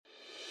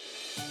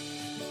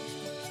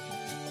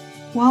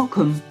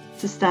Welcome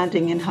to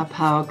Standing in Her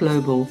Power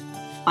Global.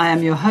 I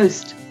am your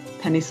host,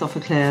 Penny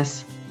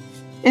Sophocleus.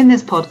 In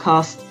this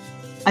podcast,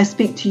 I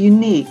speak to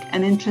unique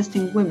and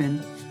interesting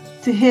women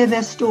to hear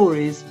their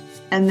stories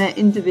and their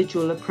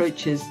individual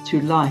approaches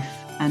to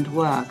life and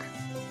work.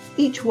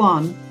 Each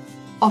one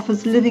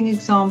offers living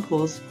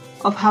examples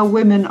of how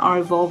women are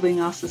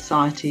evolving our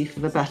society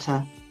for the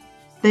better.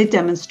 They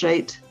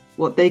demonstrate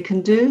what they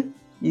can do,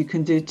 you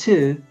can do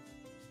too.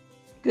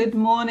 Good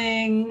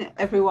morning,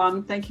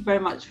 everyone. Thank you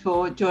very much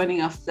for joining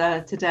us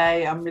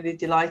today. I'm really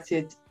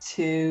delighted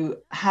to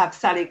have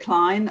Sally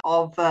Kleyn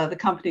of the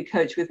Company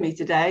Coach with me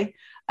today.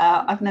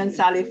 I've known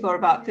Sally for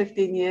about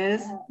 15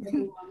 years.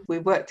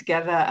 We've worked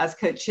together as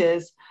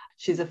coaches.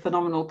 She's a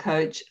phenomenal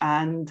coach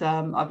and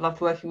I've loved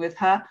working with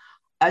her.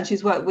 And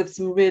she's worked with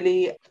some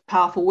really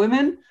powerful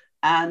women.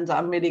 And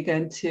I'm really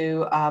going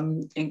to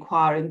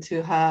inquire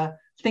into her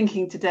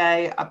thinking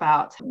today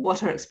about what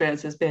her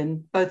experience has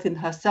been, both in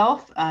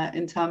herself,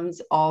 in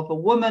terms of a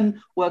woman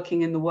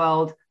working in the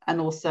world, and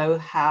also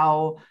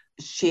how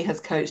she has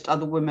coached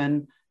other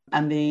women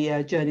and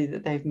the journey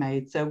that they've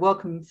made. So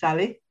welcome,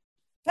 Sally.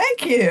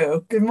 Thank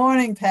you. Good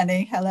morning,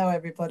 Penny. Hello,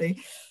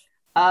 everybody.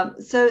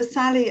 So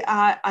Sally,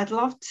 I'd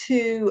love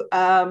to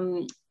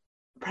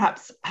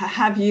perhaps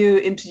have you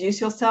introduce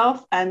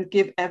yourself and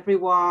give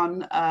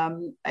everyone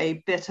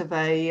a bit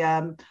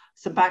of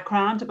some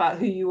background about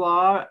who you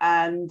are.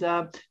 And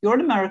you're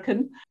an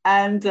American,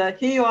 and here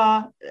you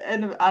are.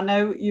 And I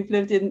know you've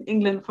lived in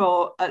England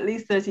for at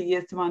least 30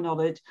 years, to my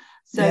knowledge.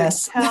 So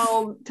yes.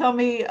 tell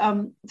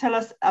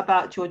us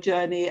about your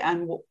journey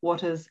and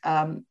what has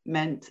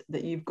meant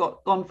that you've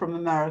gone from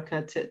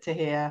America to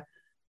here,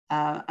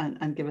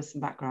 and give us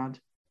some background.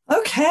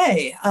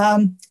 Okay.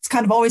 It's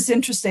kind of always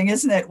interesting,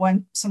 isn't it,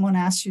 when someone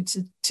asks you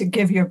to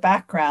give your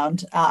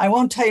background. I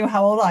won't tell you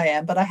how old I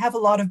am, but I have a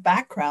lot of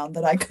background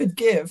that I could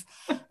give.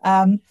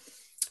 I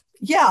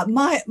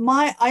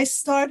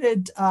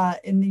started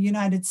in the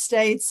United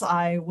States.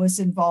 I was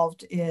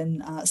involved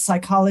in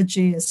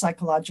psychology and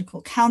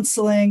psychological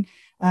counseling.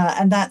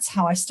 And that's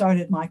how I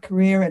started my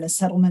career in a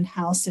settlement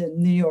house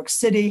in New York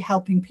City,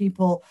 helping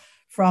people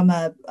from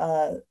a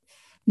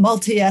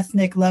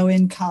multi-ethnic,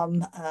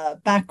 low-income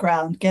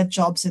background get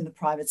jobs in the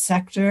private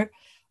sector.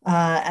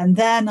 And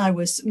then I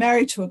was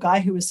married to a guy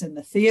who was in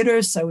the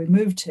theater, so we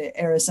moved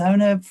to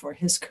Arizona for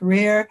his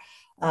career.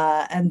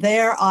 And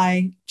there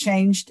I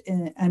changed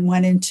and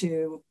went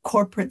into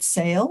corporate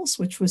sales,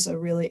 which was a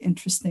really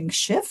interesting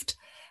shift.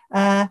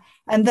 And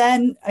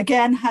then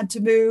again had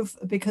to move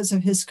because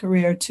of his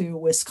career to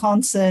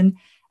Wisconsin.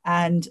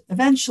 And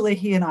eventually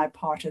he and I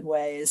parted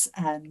ways,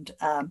 and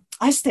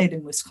I stayed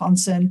in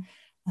Wisconsin.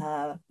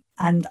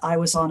 And I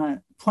was on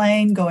a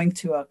plane going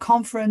to a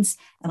conference,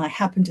 and I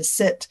happened to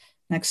sit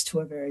next to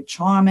a very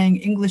charming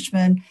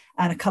Englishman.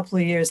 And a couple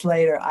of years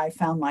later, I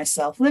found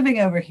myself living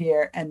over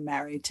here and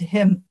married to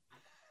him.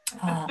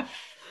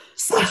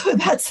 So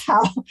that's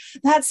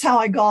how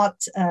I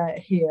got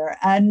here.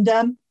 And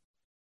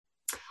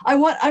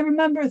I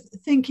remember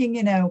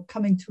thinking,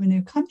 coming to a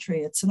new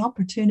country, it's an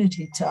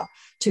opportunity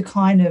to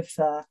kind of,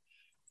 I don't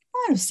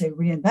want to say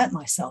reinvent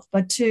myself,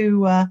 but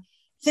to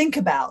think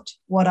about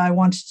what I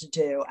wanted to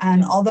do.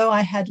 And although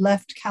I had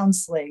left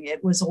counseling,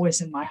 it was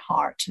always in my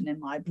heart and in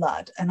my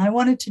blood. And I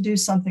wanted to do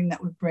something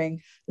that would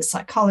bring the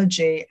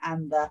psychology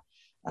and the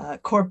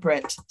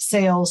corporate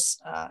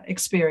sales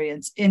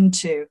experience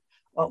into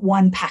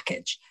one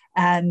package.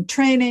 And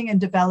training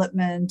and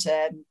development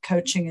and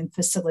coaching and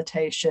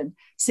facilitation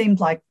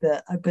seemed like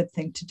a good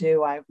thing to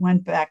do. I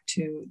went back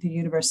to the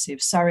University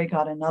of Surrey,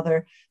 got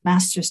another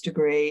master's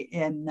degree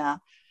in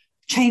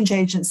change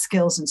agent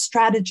skills and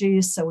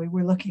strategies. So we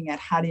were looking at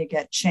how do you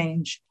get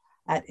change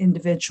at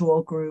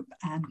individual, group,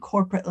 and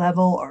corporate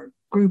level, or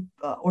group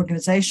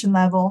organization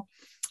level.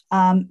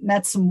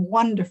 Met some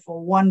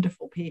wonderful,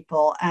 wonderful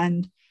people.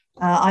 And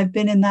I've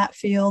been in that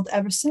field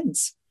ever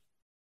since.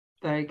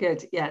 Very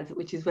good. Yeah,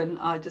 which is when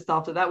just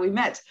after that we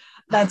met.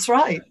 That's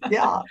right.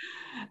 Yeah.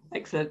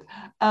 Excellent.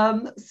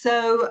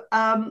 So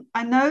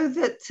I know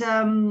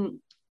that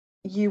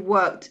you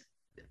worked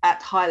at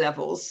high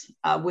levels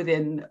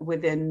within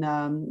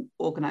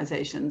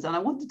organizations, and I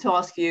wanted to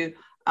ask you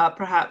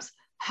perhaps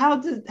how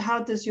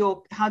did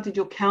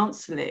your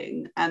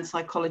counseling and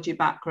psychology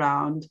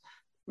background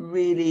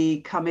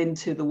really come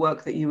into the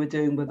work that you were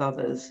doing with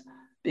others?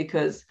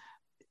 Because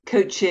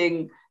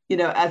coaching,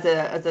 as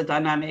a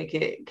dynamic,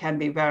 it can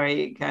be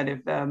very kind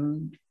of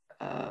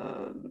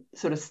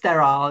sort of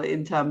sterile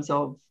in terms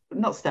of,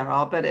 not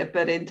sterile, but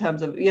in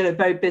terms of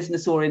very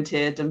business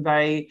oriented and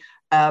very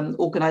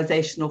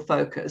organizational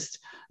focused.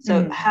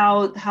 So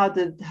how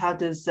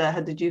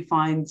did you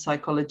find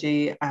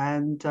psychology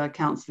and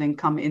counseling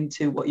come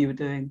into what you were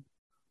doing?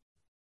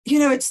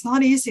 It's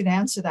not easy to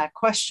answer that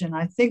question.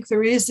 I think the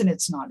reason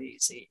it's not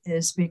easy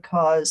is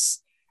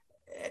because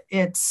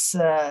it's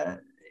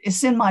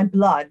in my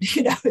blood.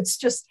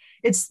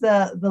 It's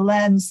the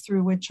lens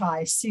through which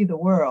I see the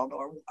world,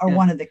 or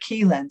one of the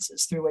key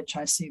lenses through which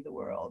I see the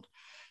world.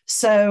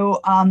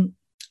 So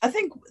I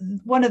think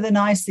one of the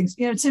nice things,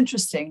 it's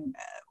interesting,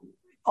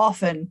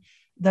 often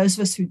those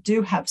of us who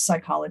do have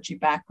psychology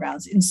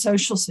backgrounds in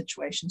social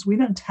situations, we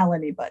don't tell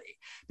anybody,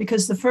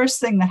 because the first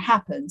thing that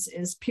happens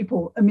is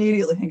people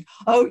immediately think,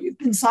 oh, you've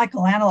been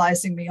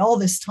psychoanalyzing me all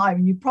this time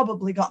and you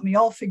probably got me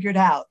all figured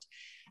out.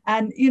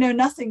 And,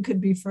 nothing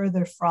could be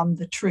further from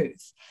the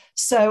truth.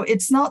 So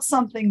it's not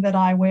something that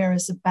I wear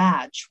as a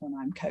badge when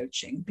I'm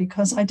coaching,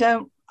 because I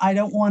don't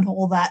want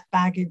all that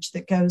baggage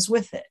that goes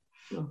with it.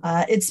 Sure.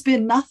 It's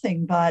been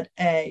nothing but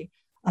a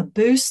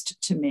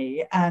boost to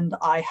me, and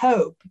I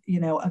hope,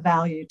 a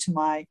value to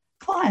my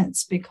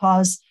clients,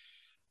 because,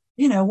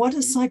 what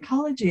is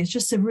psychology? It's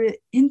just a real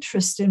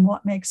interest in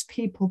what makes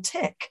people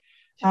tick.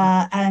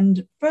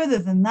 And further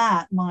than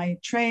that, my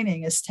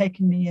training has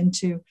taken me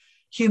into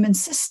human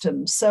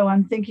systems. So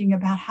I'm thinking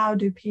about, how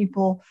do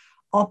people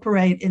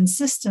operate in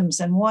systems,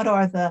 and what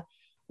are the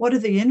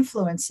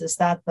influences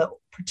that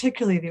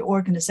particularly the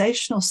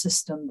organizational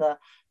system,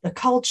 the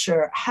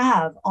culture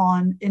have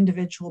on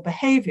individual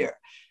behavior.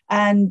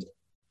 And,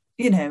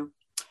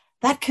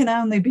 that can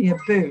only be a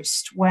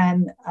boost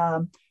when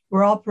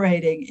we're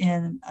operating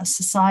in a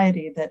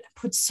society that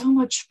puts so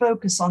much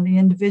focus on the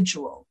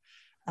individual.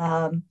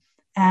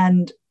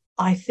 And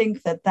I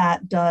think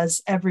that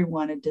does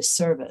everyone a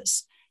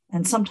disservice,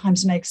 and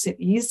sometimes makes it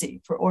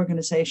easy for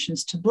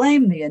organizations to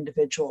blame the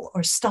individual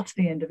or stuff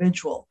the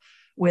individual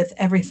with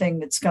everything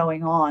that's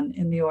going on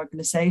in the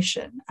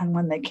organization. And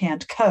when they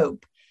can't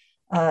cope,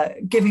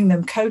 giving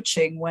them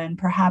coaching when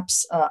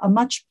perhaps a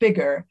much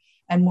bigger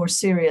and more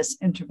serious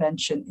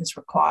intervention is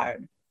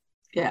required.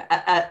 Yeah,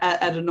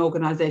 at an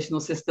organizational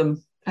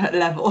system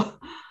level.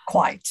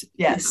 Quite,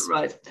 yes. Yeah,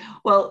 right.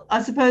 Well,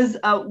 I suppose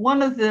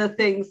one of the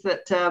things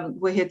that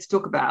we're here to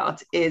talk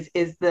about is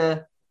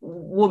the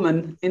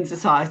woman in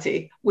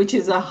society, which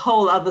is a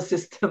whole other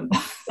system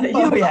that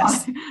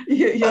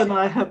you and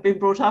I have been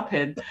brought up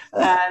in.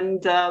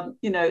 And,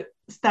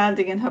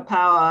 standing in her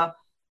power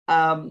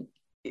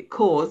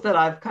cause that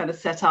I've kind of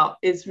set up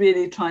is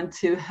really trying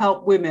to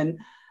help women,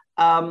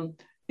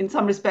 in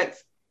some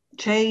respects,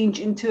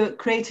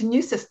 create a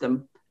new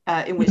system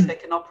in which they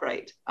can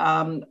operate,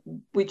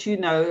 which,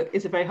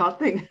 is a very hard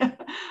thing.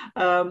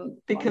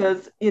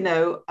 Because,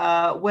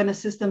 when a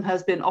system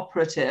has been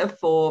operative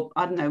for,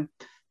 I don't know,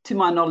 to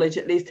my knowledge,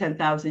 at least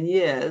 10,000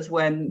 years,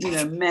 when,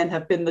 men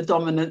have been the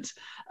dominant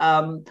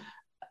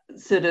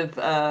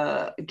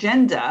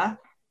gender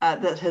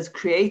that has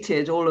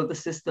created all of the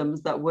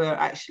systems that we're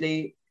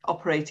actually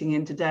operating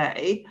in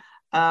today,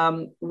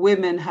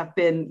 women have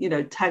been,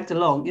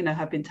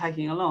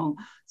 tagging along.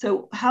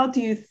 So how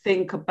do you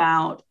think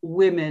about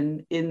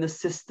women in the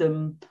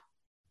system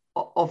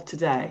of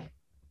today?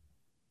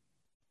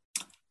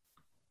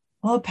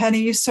 Well,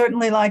 Penny, you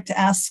certainly like to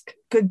ask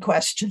good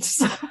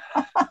questions.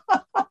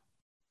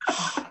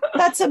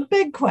 That's a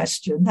big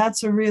question.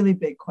 That's a really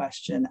big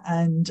question.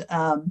 And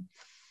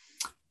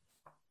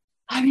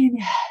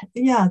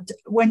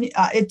when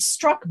it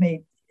struck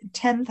me,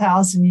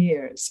 10,000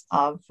 years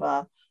of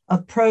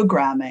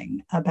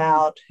programming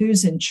about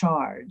who's in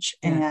charge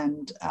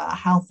and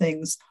how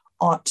things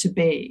ought to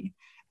be,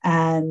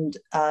 and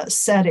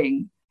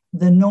setting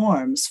the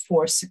norms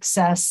for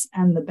success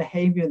and the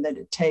behavior that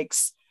it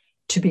takes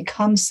to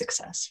become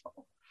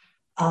successful,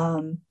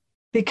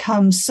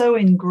 becomes so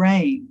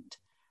ingrained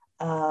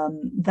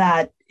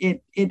that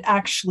it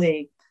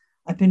actually,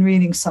 I've been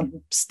reading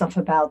some stuff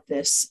about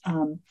this.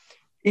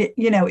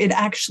 It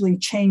actually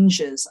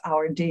changes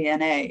our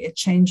DNA. It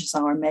changes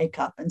our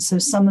makeup. And so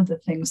some of the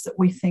things that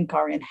we think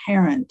are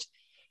inherent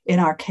in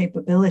our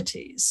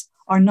capabilities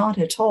are not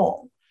at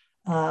all.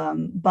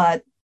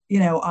 But,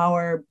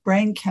 our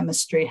brain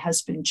chemistry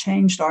has been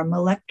changed. Our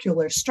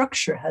molecular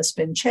structure has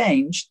been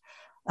changed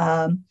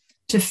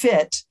to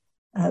fit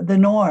the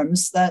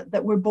norms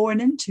that we're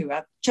born into,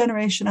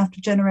 generation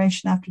after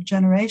generation after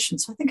generation.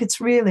 So I think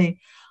it's really,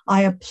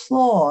 I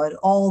applaud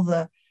all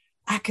the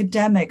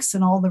academics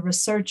and all the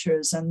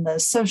researchers and the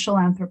social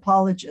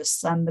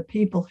anthropologists and the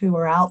people who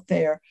are out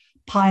there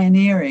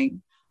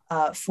pioneering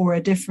for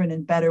a different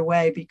and better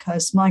way,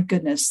 because my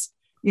goodness,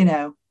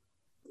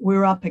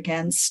 we're up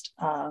against,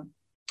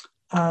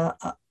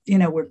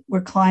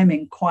 we're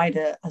climbing quite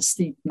a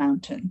steep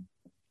mountain.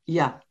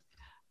 Yeah.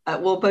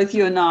 Well, both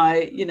you and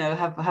I,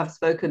 have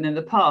spoken in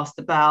the past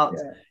about,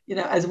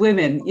 as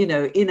women,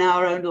 in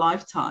our own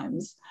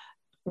lifetimes,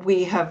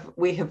 we have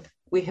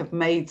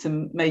made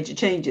some major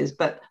changes,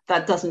 but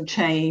that doesn't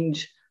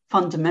change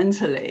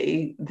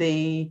fundamentally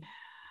the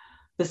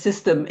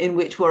system in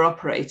which we're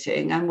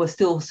operating, and we're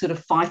still sort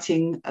of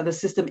fighting the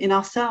system in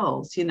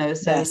ourselves, So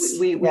yes,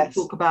 we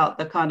talk about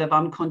the kind of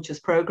unconscious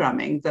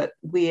programming that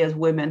we as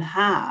women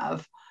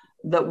have,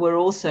 that we're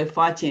also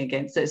fighting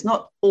against. So it's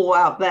not all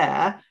out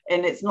there,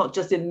 and it's not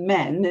just in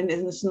men, and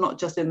it's not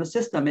just in the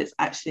system, it's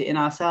actually in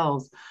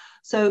ourselves.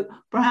 So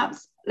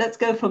perhaps let's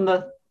go from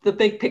the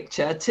big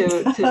picture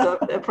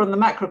to from the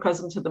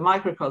macrocosm to the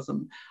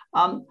microcosm.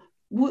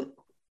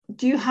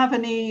 Do you have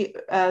any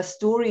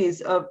stories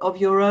of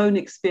your own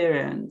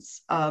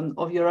experience,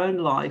 of your own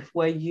life,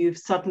 where you've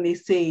suddenly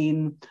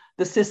seen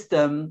the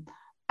system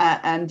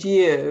and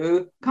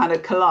you kind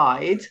of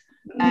collide,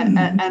 and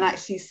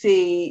actually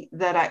see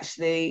that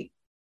actually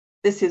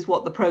this is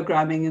what the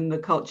programming and the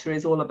culture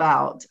is all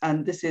about,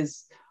 and this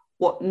is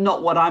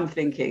not what I'm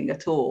thinking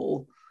at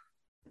all.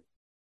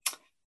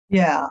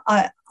 Yeah,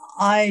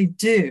 I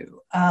do.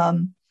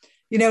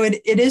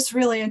 It is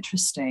really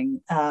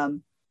interesting.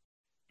 I'm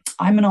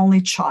an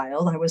only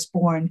child. I was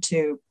born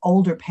to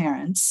older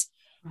parents.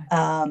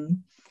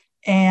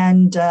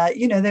 And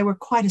they were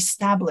quite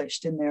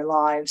established in their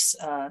lives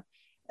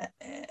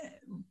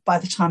by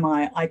the time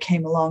I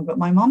came along. But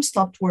my mom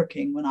stopped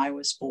working when I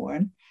was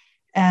born.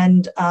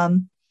 And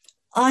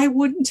I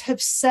wouldn't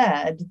have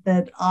said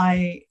that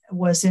I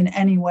was in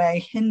any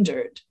way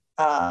hindered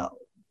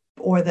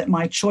or that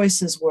my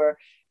choices were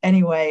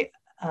anyway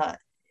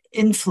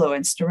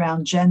influenced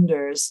around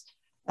gender.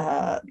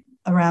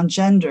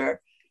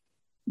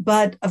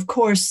 But of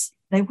course,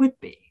 they would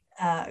be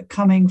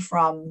coming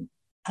from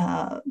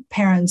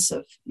parents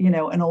of,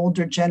 an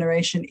older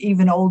generation,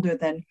 even older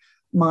than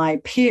my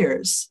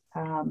peers.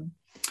 And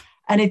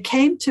it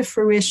came to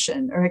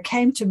fruition, or it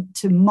came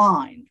to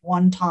mind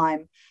one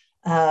time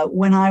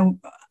when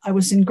I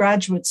was in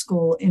graduate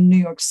school in New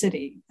York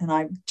City, and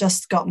I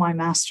just got my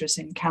master's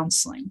in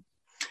counseling.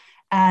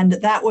 And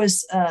that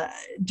was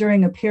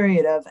during a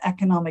period of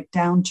economic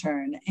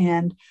downturn,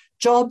 and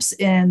jobs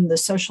in the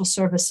social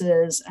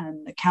services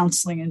and the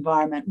counseling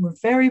environment were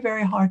very,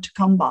 very hard to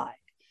come by.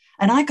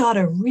 And I got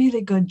a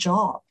really good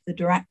job, the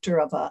director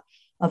of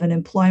an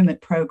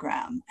employment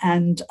program.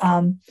 And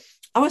I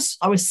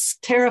was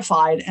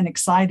terrified and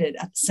excited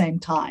at the same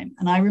time.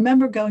 And I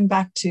remember going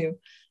back to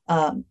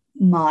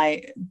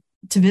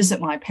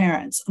visit my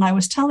parents, and I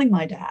was telling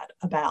my dad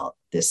about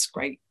this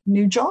great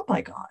new job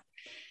I got.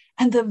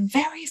 And the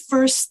very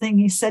first thing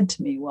he said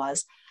to me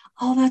was,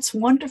 "Oh, that's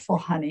wonderful,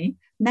 honey.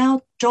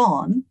 Now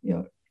John,"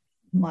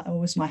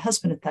 was my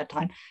husband at that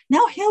time,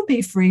 "now he'll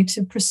be free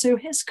to pursue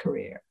his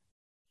career."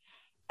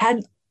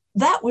 And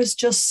that was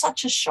just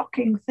such a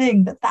shocking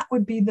thing that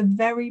would be the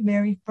very,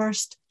 very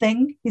first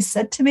thing he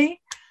said to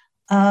me.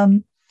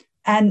 And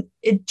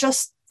it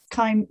just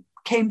came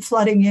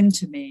flooding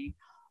into me,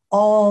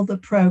 all the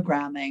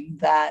programming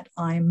that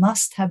I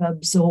must have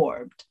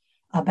absorbed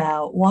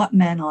about what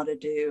men ought to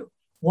do,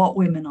 what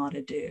women ought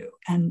to do.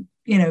 And,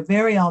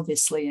 very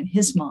obviously in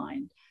his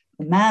mind,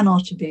 the man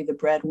ought to be the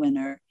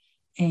breadwinner.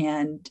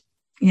 And,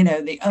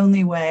 the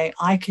only way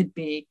I could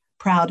be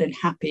proud and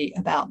happy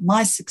about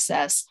my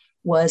success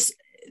was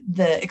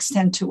the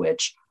extent to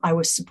which I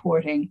was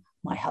supporting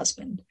my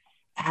husband.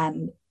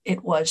 And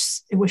it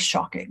was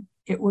shocking.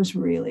 It was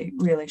really,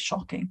 really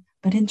shocking.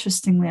 But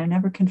interestingly, I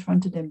never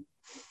confronted him.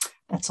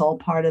 That's all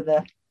part of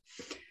the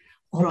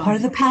part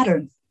of the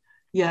pattern.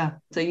 Yeah.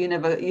 So you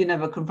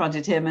never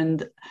confronted him.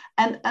 And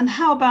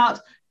how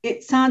about,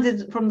 it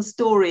sounded from the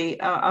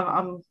story,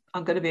 I'm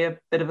going to be a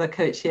bit of a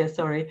coach here,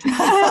 sorry.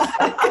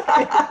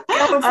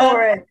 Go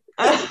for it.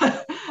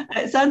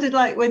 It sounded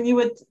like when you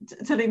were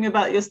telling me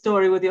about your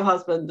story with your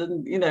husband,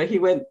 and he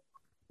went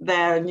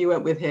there and you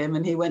went with him,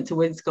 and he went to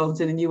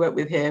Wisconsin and you went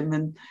with him,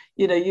 and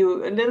you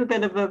were a little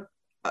bit of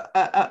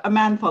a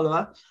man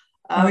follower.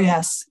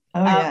 Yes.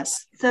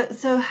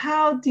 So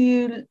how do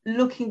you,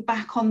 looking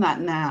back on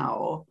that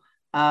now,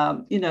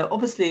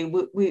 obviously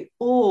we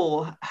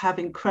all have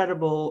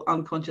incredible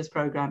unconscious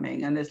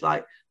programming, and it's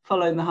like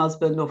following the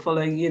husband or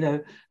following,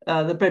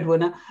 the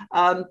breadwinner.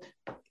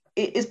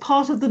 It is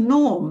part of the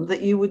norm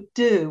that you would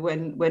do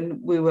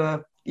when we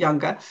were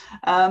younger.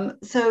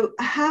 So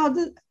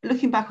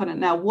looking back on it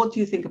now, what do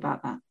you think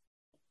about that?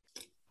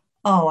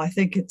 Oh, I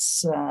think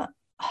it's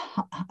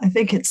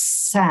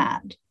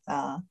sad.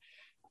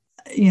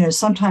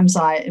 Sometimes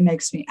it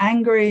makes me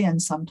angry,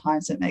 and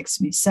sometimes it makes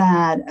me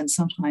sad, and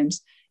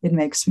sometimes it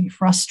makes me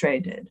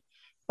frustrated.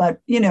 But,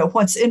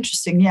 what's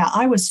interesting,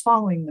 I was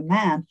following the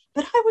man,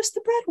 but I was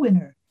the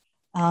breadwinner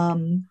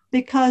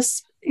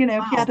because,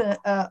 wow. He had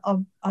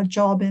a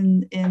job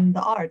in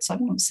the arts. I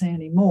won't say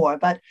any more,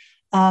 but,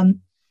 I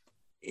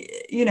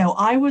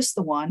was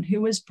the one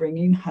who was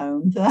bringing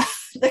home the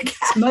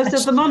cash. Most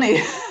of the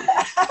money.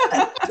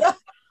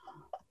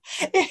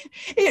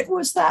 It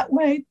was that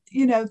way,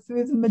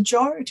 through the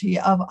majority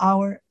of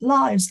our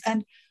lives.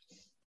 And,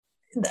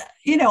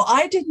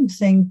 I didn't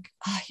think,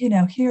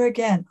 here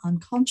again,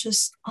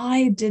 unconscious,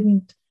 I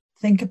didn't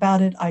think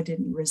about it. I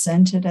didn't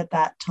resent it at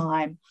that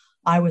time.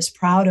 I was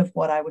proud of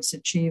what I was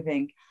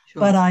achieving. Sure.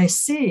 But I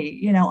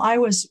see, I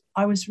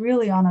was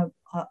really on a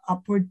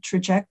upward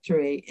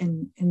trajectory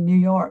in New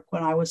York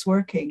when I was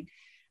working.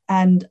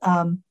 And,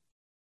 I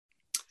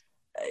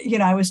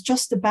was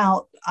just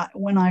about,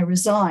 when I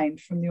resigned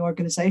from the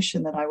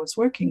organization that I was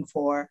working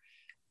for,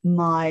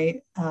 my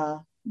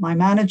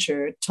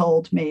manager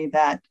told me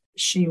that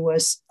she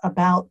was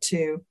about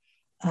to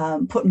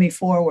put me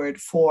forward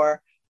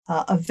for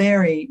a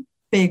very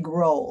big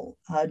role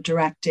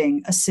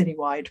directing a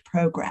citywide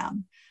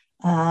program.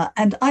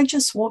 And I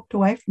just walked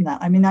away from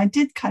that. I mean, I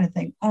did kind of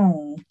think,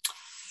 oh,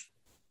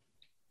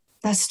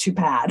 that's too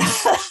bad.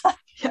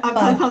 I've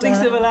done something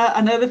similar. I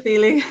know the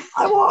feeling.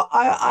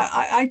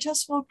 I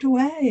just walked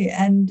away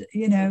and,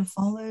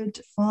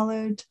 followed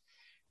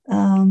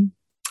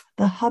the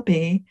the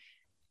hubby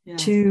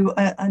to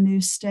a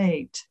new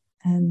state.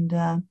 And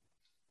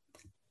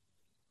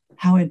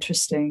how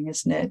interesting,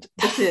 isn't it?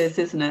 It is,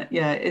 isn't it?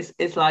 Yeah,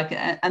 it's like,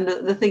 and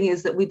the thing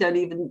is that we don't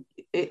even,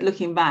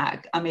 looking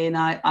back, I mean,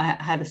 I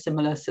had a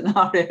similar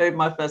scenario in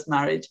my first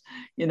marriage.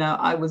 You know,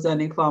 I was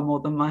earning far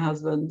more than my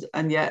husband,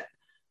 and yet,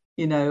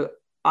 you know,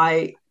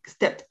 I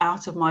stepped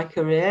out of my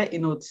career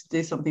in order to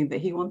do something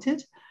that he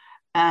wanted.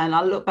 And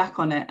I look back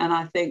on it and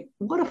I think,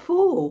 what a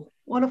fool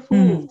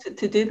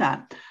to do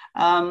that.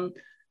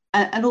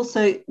 And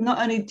also, not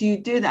only do you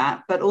do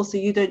that, but also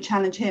you don't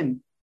challenge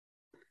him.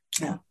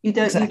 Yeah, you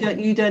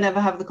don't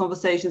ever have the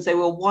conversation, say,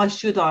 well, why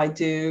should I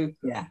go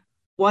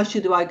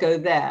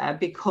there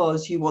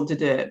because you want to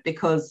do it,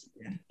 because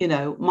you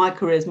know my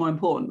career is more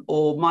important,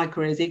 or my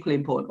career is equally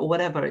important, or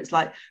whatever. It's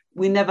like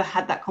we never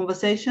had that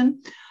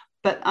conversation.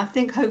 But I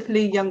think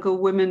hopefully younger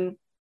women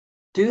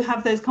do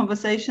have those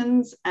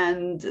conversations,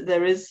 and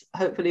there is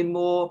hopefully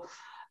more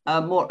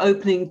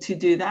opening to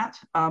do that.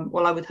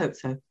 Well, I would hope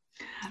so.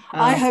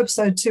 I hope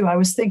so too. I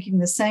was thinking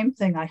the same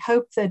thing. I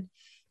hope that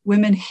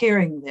women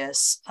hearing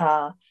this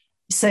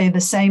say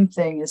the same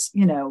thing as,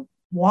 you know,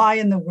 why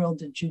in the world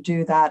did you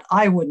do that?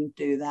 I wouldn't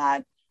do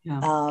that.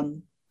 Yeah.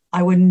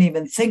 I wouldn't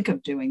even think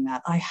of doing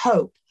that. I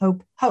hope.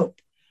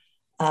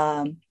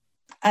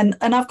 And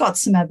I've got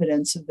some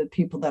evidence of the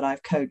people that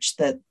I've coached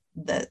that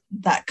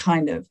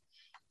kind of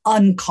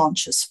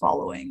unconscious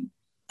following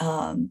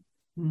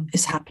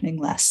is happening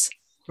less.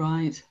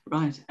 Right.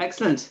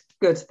 Excellent.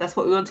 Good. That's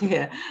what we want to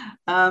hear.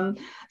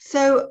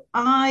 So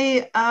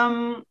I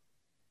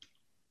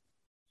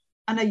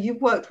know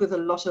you've worked with a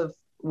lot of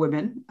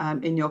women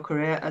in your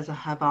career, as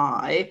have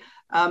I.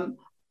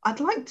 I'd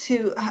like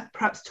to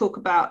perhaps talk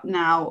about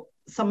now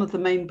some of the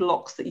main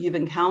blocks that you've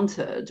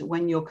encountered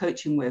when you're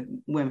coaching with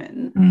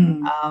women.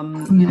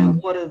 You know,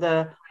 what are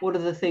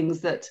the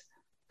things that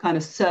kind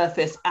of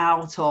surface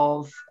out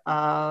of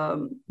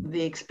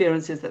the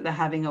experiences that they're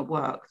having at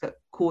work that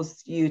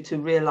cause you to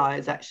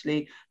realize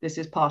actually this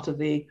is part of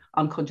the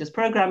unconscious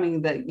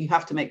programming that you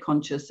have to make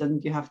conscious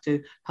and you have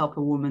to help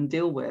a woman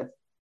deal with?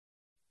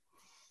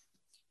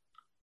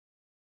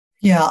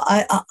 Yeah,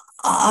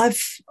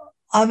 I've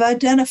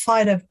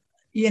identified a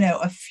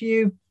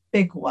few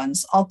big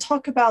ones. I'll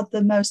talk about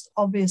the most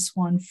obvious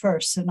one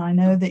first, and I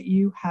know that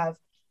you have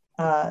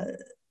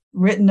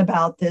written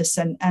about this,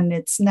 and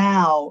it's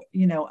now,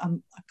 you know, a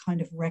kind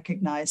of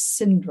recognized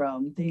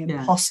syndrome, the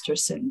imposter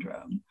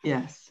syndrome.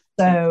 Yes.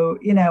 So,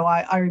 you know,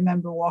 I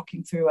remember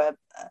walking through a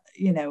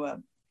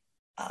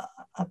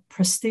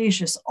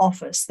prestigious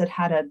office that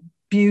had a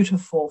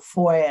beautiful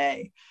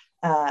foyer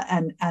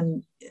and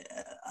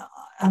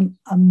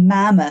a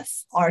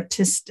mammoth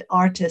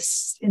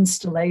artist's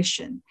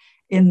installation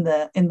in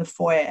the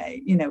foyer,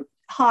 you know,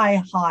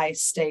 high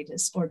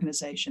status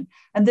organization.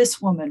 And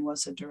this woman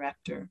was a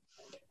director.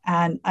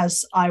 And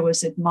as I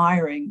was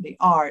admiring the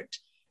art,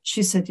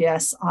 she said,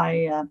 yes,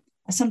 I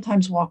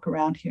sometimes walk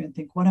around here and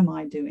think, what am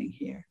I doing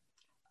here?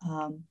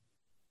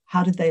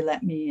 How did they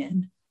let me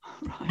in?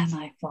 Right. And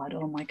I thought,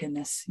 oh my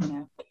goodness, you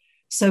know.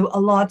 So a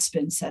lot's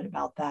been said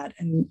about that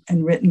and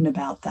written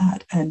about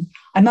that. And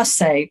I must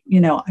say, you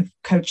know, I've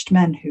coached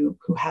men who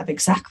have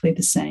exactly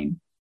the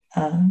same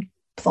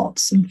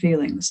thoughts and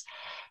feelings,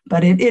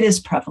 but it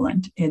is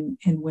prevalent in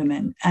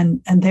women.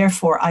 And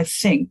therefore, I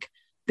think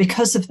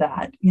because of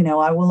that, you know,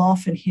 I will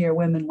often hear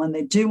women when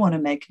they do want to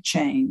make a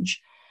change,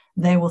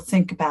 they will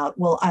think about,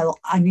 well,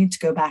 I need to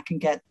go back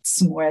and get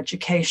some more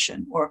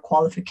education or a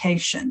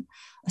qualification,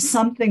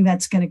 something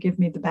that's going to give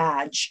me the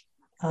badge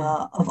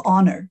of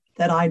honor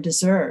that I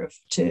deserve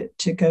to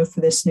go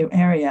for this new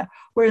area.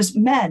 Whereas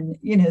men,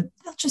 you know,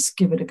 they'll just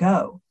give it a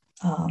go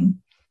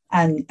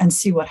and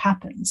see what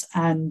happens.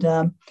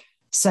 And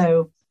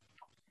so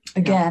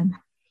again,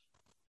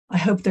 I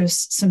hope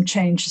there's some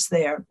changes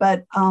there.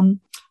 But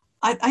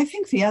I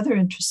think the other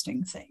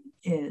interesting thing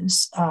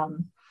is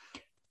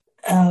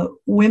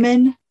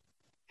women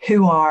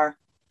who are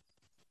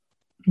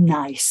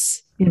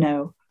nice, you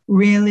know,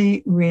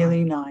 really,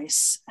 really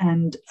nice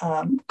and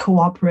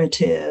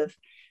cooperative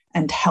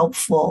and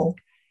helpful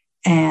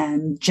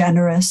and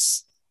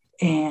generous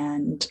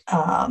and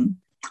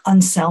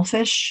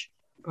unselfish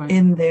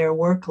in their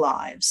work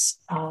lives,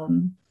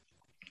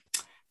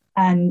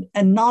 and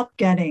not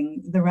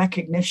getting the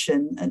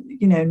recognition,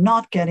 you know,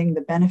 not getting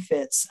the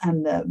benefits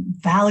and the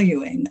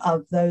valuing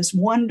of those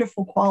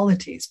wonderful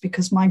qualities.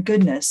 Because my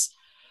goodness,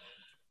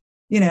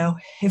 you know,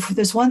 if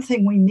there's one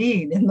thing we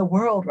need in the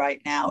world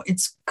right now,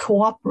 it's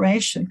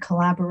cooperation,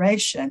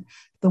 collaboration,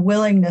 the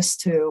willingness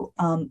to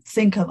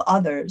think of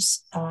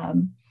others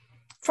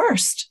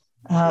first,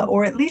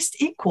 or at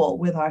least equal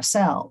with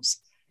ourselves.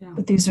 Yeah.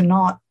 But these are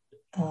not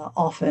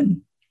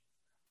often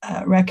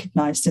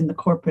recognized in the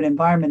corporate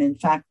environment. In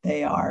fact,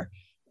 they are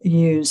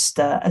used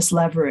as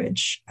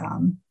leverage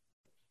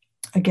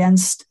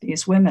against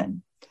these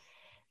women.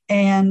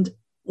 And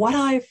what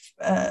I've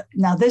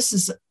now this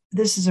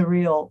is a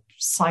real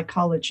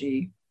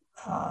psychology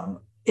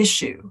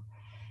issue,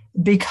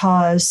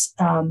 because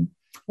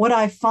what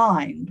I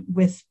find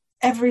with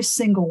every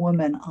single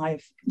woman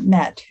I've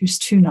met who's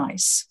too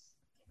nice.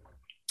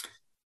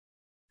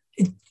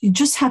 You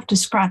just have to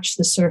scratch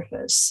the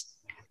surface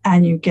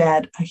and you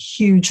get a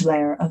huge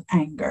layer of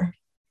anger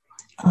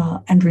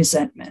and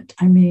resentment.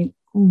 I mean,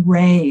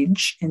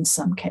 rage in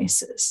some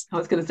cases. I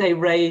was going to say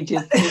rage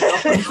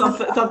is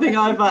often something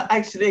I've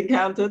actually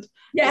encountered.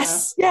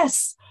 Yes,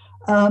 yes.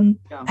 And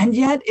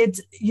yet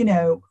it's,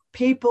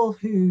 people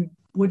who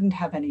wouldn't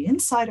have any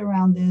insight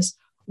around this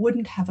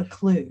wouldn't have a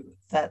clue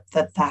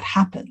that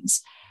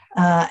happens.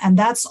 And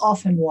that's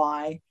often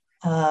why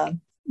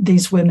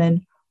these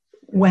women,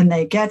 when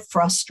they get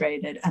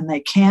frustrated and they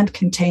can't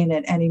contain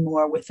it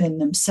anymore within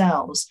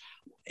themselves,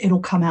 it'll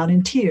come out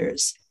in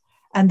tears.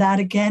 And that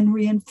again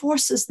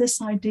reinforces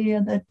this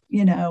idea that,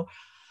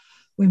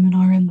 women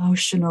are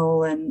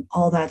emotional and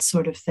all that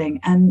sort of thing.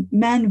 And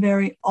men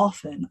very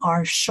often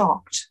are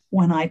shocked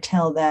when I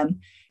tell them,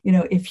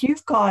 if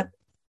you've got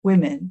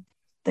women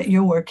that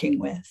you're working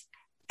with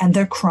and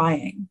they're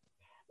crying,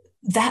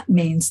 that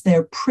means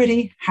they're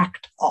pretty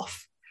hacked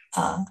off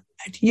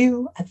at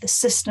you, at the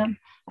system,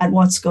 at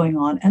what's going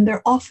on. And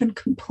they're often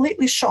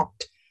completely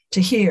shocked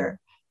to hear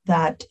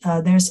that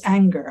there's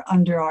anger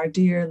under our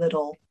dear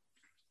little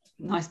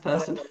nice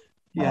person.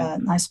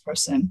 Nice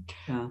person.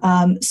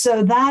 Yeah.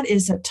 So that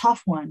is a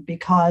tough one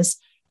because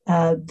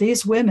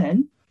these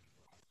women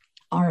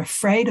are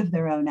afraid of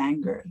their own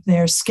anger.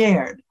 They're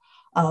scared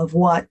of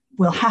what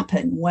will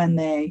happen when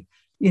they,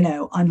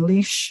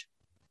 unleash,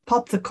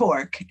 pop the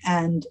cork,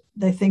 and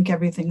they think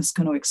everything's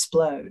going to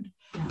explode.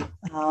 Yeah.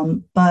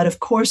 But of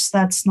course,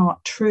 that's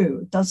not true.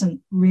 It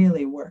doesn't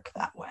really work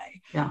that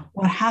way. Yeah.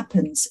 What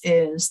happens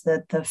is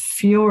that the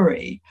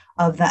fury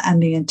of that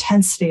and the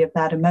intensity of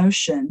that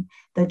emotion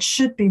that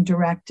should be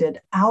directed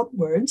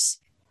outwards,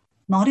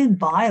 not in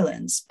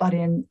violence, but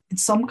in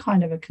some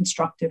kind of a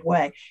constructive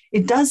way,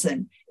 it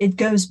doesn't. It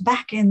goes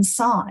back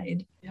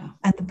inside,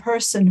 and the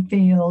person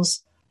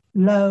feels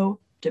low,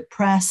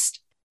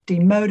 depressed,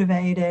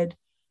 demotivated,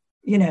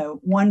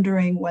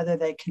 wondering whether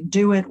they can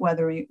do it,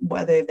 whether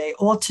they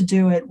ought to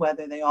do it,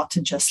 whether they ought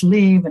to just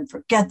leave and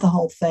forget the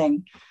whole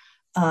thing.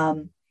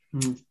 And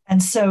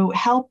so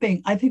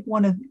I think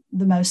one of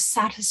the most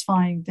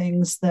satisfying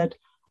things that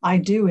I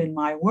do in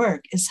my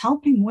work is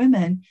helping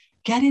women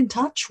get in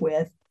touch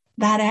with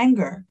that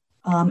anger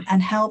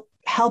and help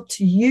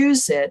to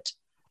use it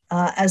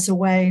as a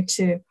way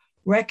to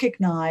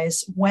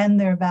recognize when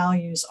their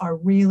values are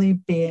really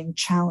being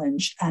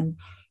challenged and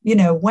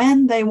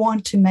when they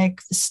want to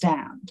make the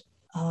stand.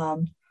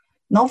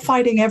 Not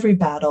fighting every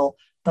battle,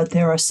 but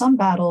there are some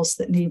battles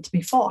that need to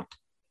be fought.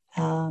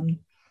 And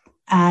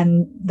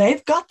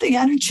they've got the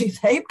energy,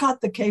 they've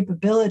got the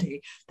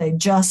capability. They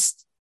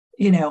just,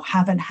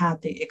 haven't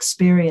had the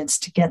experience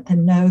to get to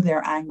know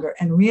their anger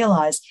and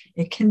realize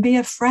it can be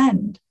a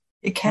friend.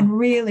 It can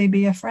really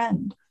be a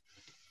friend.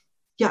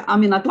 Yeah, I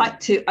mean, I'd like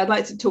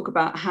to talk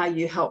about how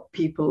you help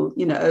people,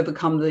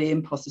 overcome the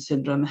imposter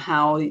syndrome,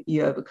 how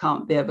you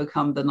overcome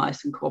the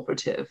nice and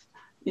cooperative,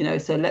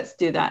 So let's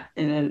do that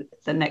in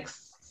the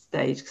next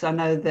stage, because I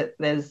know that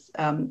there's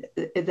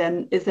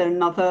is there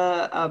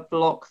another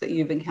block that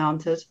you've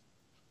encountered?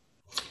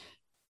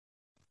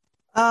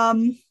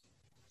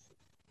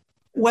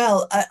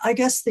 Well, I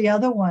guess the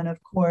other one,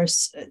 of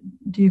course,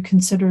 do you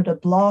consider it a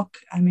block?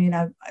 I mean,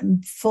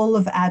 I'm full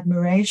of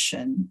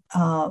admiration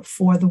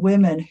for the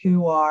women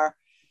who are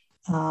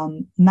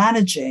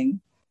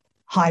managing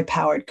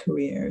high-powered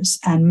careers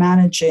and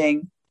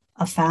managing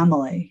a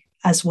family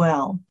as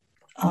well.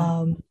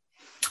 I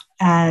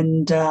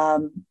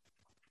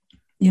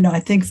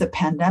think the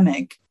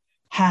pandemic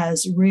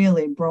has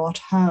really brought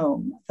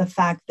home the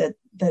fact that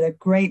a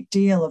great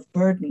deal of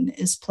burden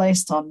is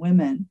placed on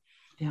women.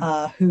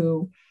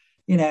 Who,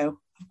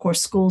 of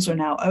course, schools are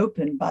now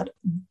open, but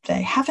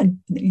they haven't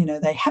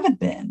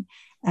been.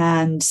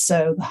 And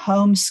so the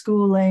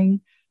homeschooling,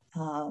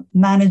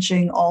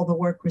 managing all the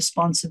work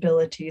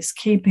responsibilities,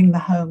 keeping the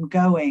home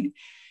going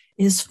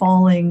is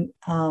falling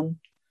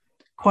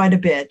quite a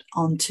bit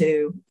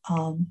onto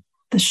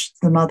the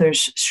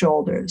mother's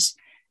shoulders.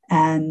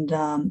 And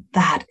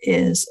that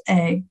is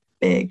a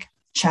big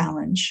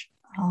challenge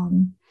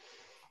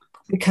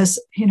because,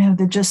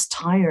 they're just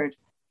tired.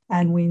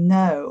 And we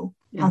know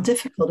how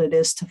difficult it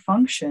is to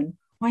function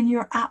when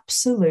you're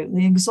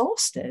absolutely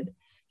exhausted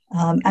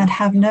and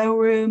have no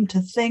room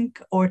to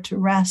think or to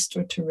rest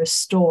or to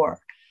restore.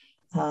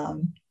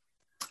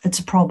 It's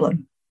a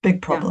problem,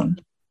 big problem.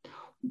 Yeah.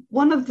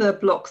 One of the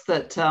blocks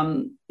that,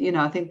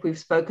 I think we've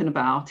spoken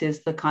about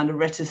is the kind of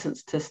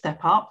reticence to step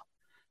up.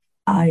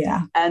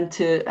 And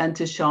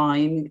to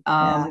shine,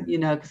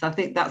 because I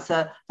think that's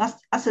a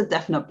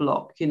definite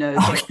block,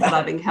 that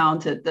I've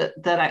encountered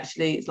that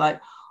actually it's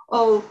like,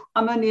 oh,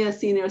 I'm only a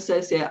senior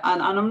associate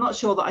and I'm not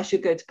sure that I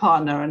should go to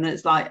partner. And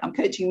it's like, I'm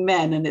coaching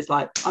men and it's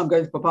like, I'm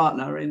going for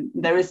partner. And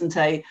there isn't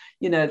a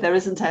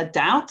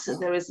doubt,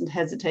 there isn't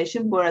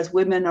hesitation. Whereas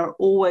women are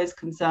always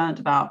concerned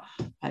about,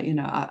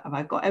 have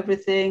I got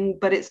everything?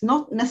 But it's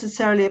not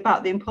necessarily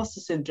about the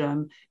imposter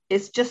syndrome.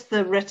 It's just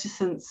the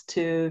reticence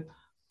to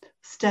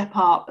step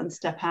up and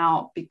step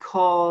out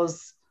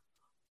because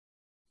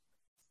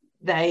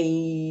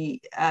they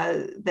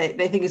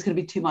think it's going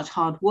to be too much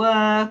hard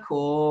work,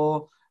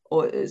 or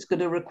it's going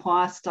to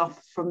require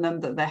stuff from them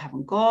that they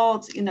haven't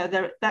got.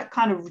 They're that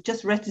kind of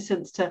just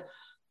reticence to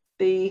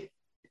be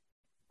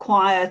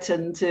quiet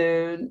and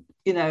to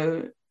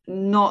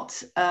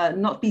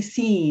not be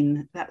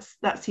seen.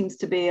 That seems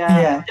to be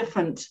a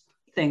different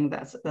thing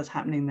that's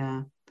happening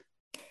there.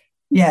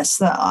 Yes,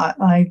 that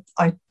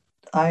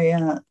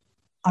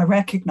I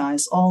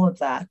recognize all of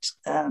that.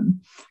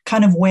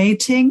 Kind of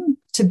waiting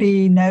to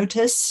be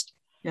noticed,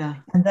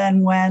 and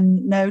then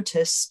when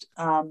noticed,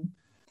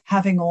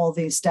 having all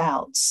these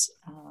doubts.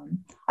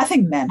 I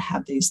think men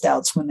have these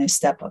doubts when they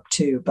step up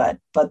too, but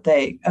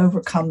they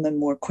overcome them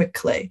more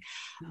quickly.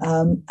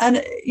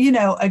 And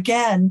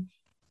again,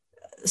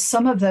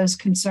 some of those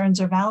concerns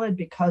are valid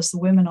because the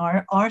women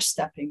are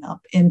stepping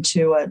up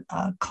into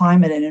a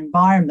climate and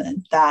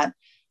environment that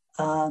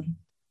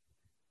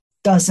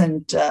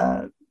doesn't,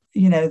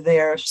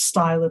 their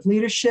style of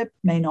leadership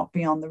may not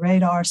be on the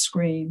radar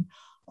screen,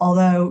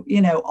 although,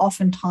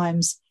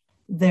 oftentimes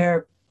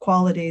their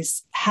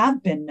qualities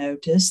have been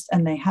noticed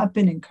and they have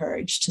been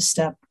encouraged to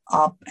step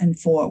up and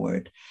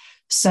forward.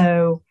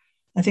 So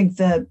I think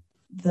the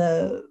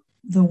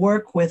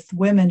work with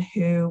women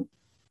who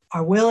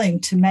are willing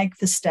to make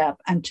the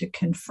step and to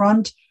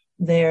confront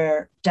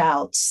their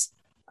doubts,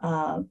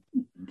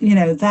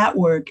 that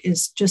work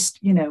is just,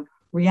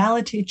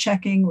 reality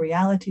checking.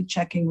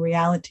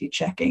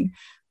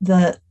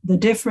 The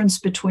difference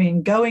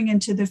between going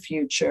into the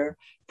future,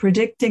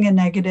 predicting a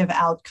negative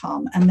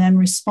outcome, and then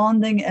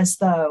responding as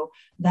though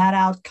that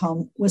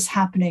outcome was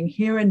happening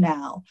here and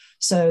now.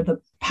 So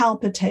the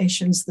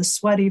palpitations, the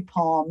sweaty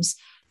palms,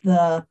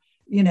 the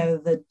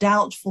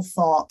doubtful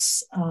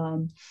thoughts,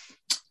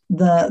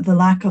 the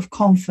lack of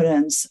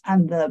confidence,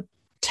 and the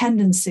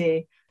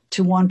tendency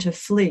to want to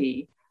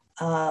flee,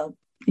 are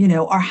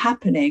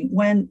happening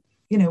when,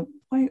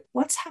 wait,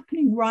 what's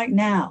happening right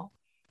now?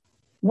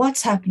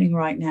 What's happening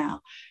right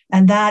now?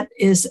 And that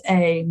is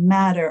a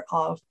matter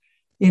of,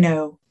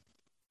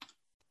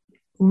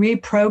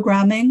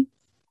 reprogramming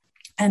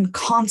and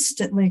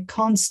constantly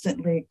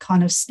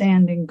kind of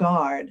standing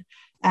guard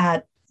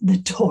at the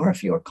door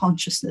of your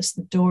consciousness,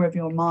 the door of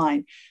your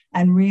mind,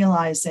 and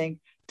realizing,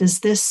 does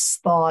this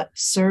thought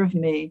serve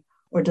me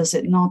or does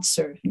it not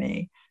serve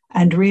me?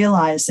 And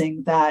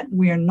realizing that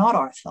we are not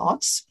our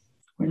thoughts,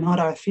 we're not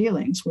our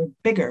feelings, we're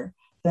bigger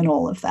than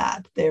all of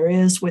that. There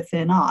is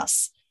within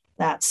us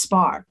that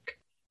spark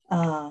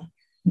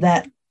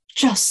that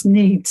just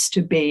needs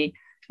to be,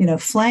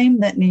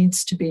 flame that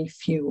needs to be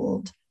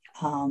fueled.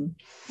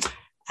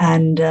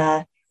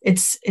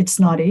 It's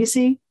not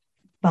easy,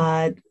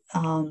 but,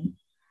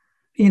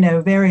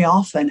 very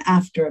often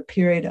after a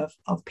period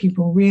of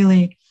people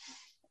really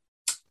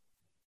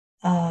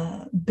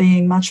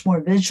being much more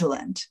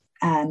vigilant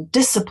and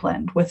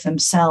disciplined with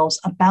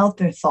themselves about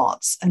their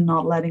thoughts and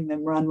not letting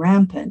them run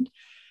rampant,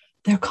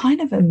 they're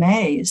kind of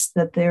amazed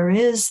that there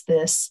is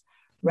this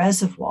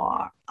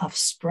reservoir of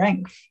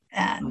strength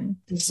and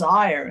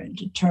desire and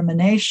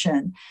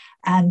determination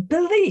and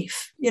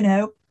belief,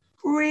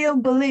 real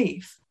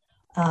belief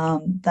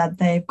that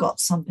they've got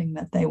something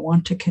that they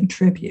want to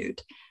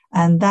contribute.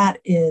 And that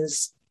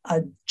is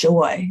a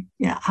joy,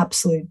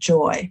 absolute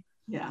joy.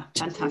 Yeah,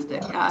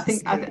 fantastic. I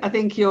think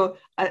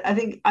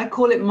I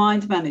call it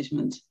mind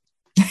management.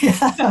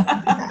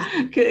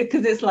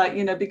 Because it's like,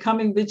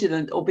 becoming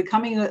vigilant or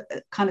becoming a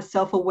kind of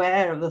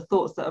self-aware of the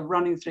thoughts that are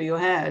running through your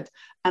head,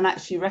 and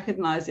actually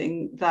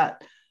recognizing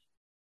that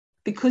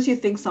because you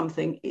think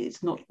something,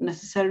 it's not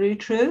necessarily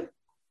true.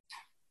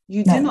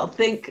 You do not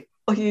think,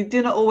 or you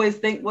do not always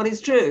think what is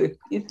true.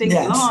 You think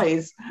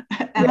lies.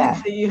 And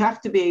actually you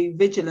have to be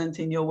vigilant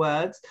in your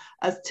words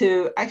as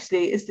to,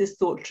 actually, is this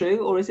thought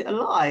true or is it a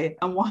lie?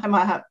 And why am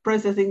I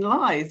processing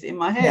lies in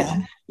my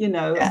head?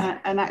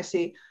 And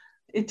actually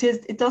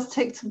it does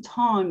take some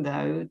time,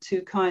 though,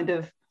 to kind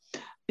of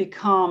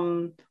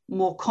become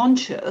more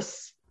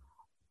conscious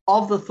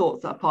of the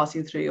thoughts that are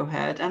passing through your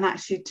head, and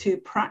actually to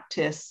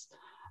practice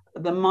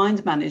the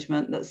mind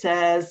management that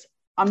says,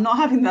 I'm not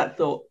having that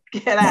thought,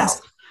 get out.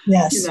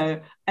 Yes.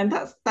 And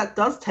that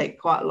does take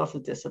quite a lot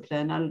of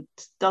discipline, and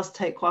does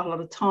take quite a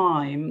lot of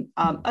time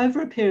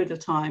over a period of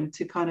time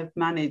to kind of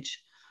manage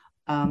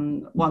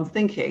one's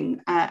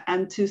thinking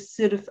and to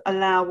sort of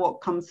allow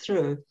what comes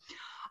through.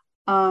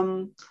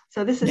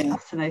 So this is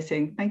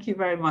fascinating. Thank you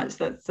very much.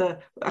 That's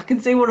I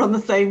can see we're on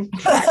the same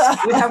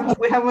track. we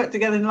haven't worked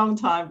together in a long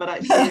time, but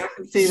actually I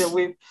can see that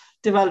we've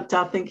developed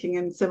our thinking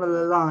in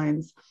similar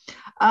lines.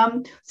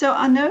 So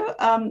I know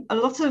a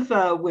lot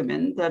of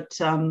women that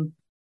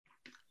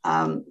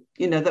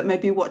that may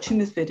be watching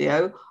this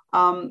video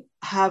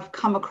have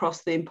come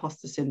across the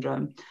imposter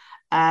syndrome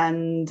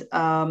and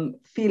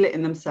feel it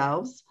in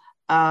themselves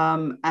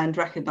and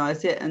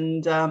recognize it.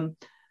 And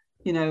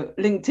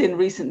LinkedIn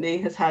recently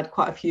has had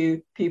quite a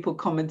few people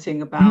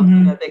commenting about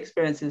their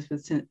experiences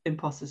with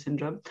imposter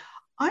syndrome.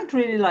 I'd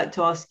really like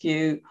to ask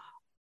you,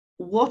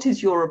 what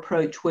is your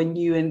approach when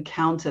you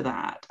encounter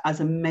that as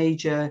a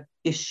major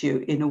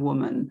issue in a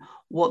woman?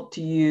 What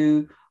do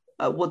you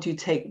what do you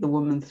take the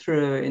woman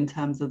through in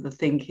terms of the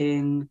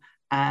thinking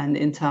and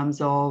in terms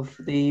of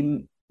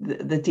the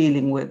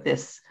dealing with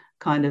this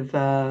kind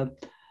of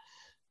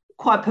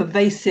quite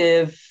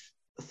pervasive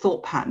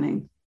thought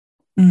patterning?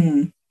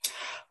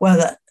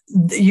 Well,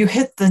 you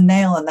hit the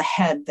nail on the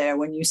head there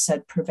when you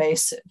said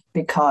pervasive,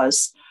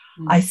 because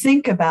I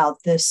think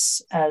about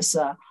this as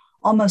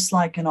almost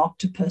like an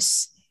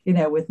octopus,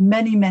 with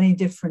many, many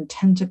different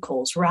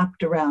tentacles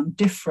wrapped around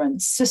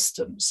different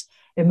systems,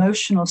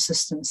 emotional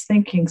systems,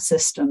 thinking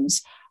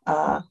systems,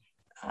 even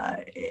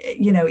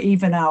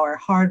our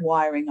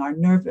hardwiring, our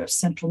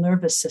central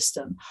nervous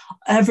system.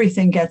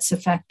 Everything gets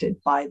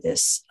affected by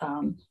this,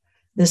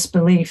 this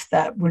belief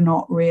that we're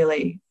not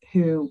really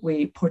who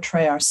we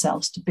portray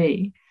ourselves to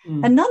be.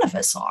 And none of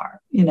us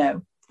are,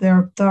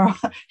 there are,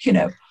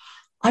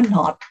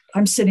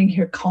 I'm sitting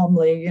here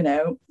calmly,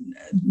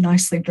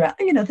 nicely dressed,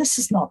 this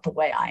is not the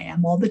way I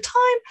am all the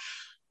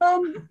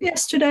time.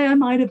 Yesterday I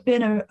might have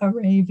been a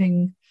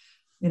raving,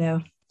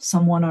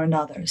 someone or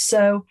another.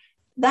 So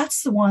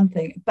that's the one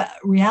thing. But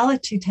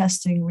reality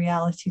testing.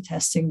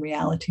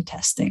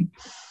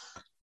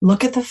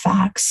 Look at the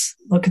facts.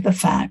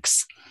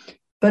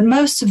 But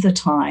most of the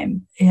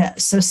time,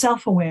 so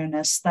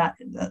self-awareness,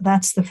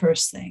 that's the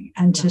first thing.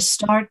 And to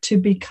start to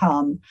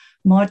become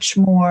much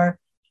more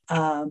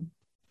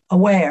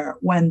aware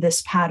when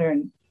this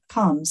pattern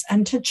comes,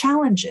 and to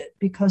challenge it,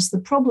 because the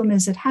problem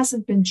is it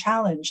hasn't been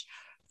challenged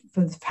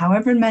for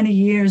however many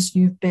years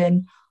you've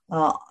been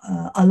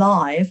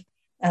alive,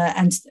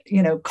 and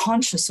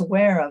conscious,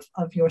 aware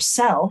of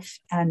yourself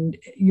and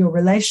your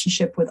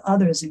relationship with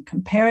others, and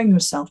comparing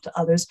yourself to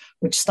others,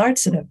 which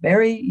starts at a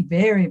very,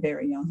 very,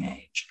 very young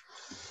age.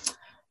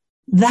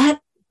 That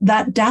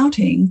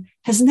doubting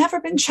has never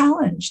been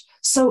challenged.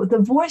 So the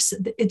voice,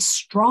 it's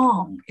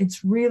strong.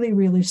 It's really,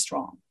 really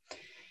strong.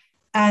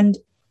 And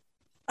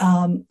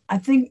I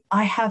think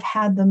I have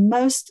had the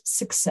most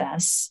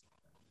success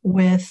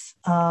with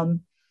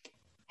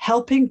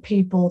helping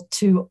people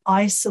to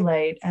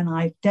isolate and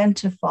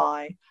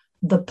identify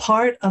the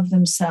part of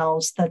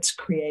themselves that's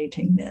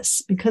creating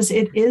this, because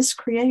it is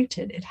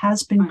created. It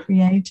has been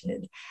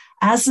created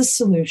as a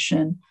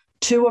solution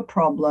to a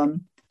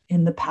problem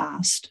in the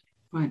past.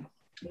 Right.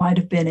 It might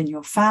have been in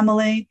your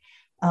family,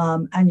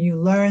 and you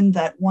learn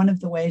that one of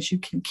the ways you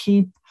can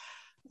keep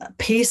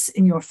peace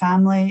in your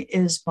family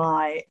is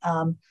by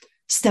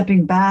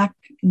stepping back,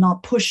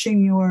 not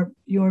pushing your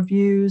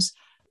views,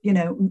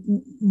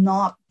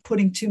 not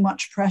putting too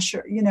much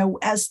pressure.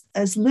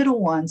 As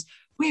little ones,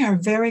 we are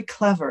very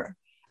clever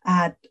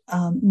at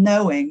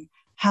knowing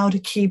how to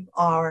keep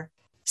our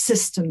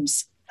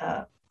systems,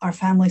 our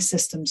family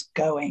systems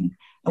going.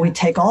 And we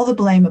take all the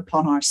blame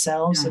upon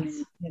ourselves.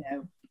 Yes.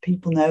 And,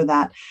 people know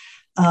that.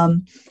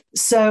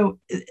 So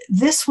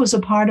this was a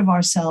part of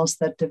ourselves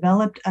that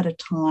developed at a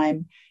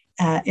time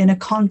in a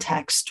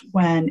context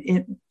when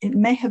it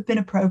may have been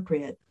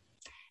appropriate.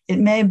 It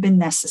may have been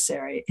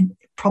necessary. It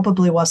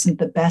probably wasn't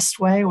the best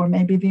way, or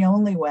maybe the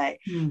only way,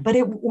 but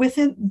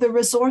within the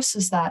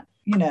resources that,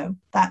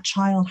 that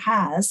child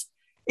has,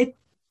 it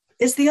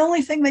is the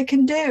only thing they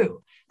can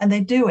do, and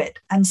they do it.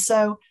 And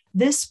so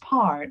this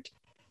part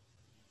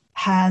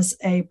has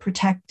a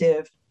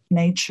protective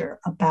nature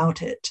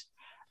about it.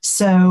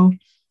 So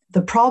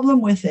the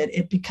problem with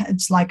it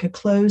becomes like a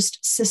closed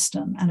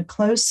system, and a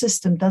closed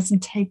system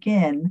doesn't take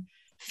in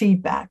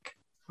feedback.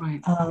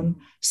 Right.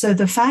 So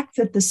the fact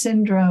that the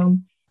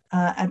syndrome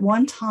at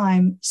one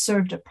time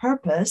served a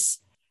purpose,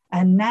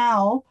 and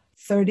now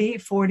 30,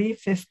 40,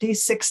 50,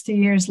 60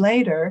 years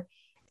later,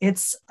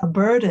 it's a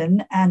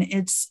burden, and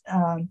it's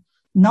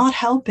not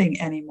helping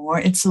anymore.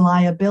 It's a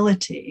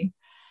liability.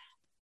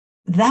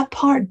 That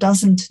part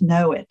doesn't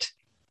know it.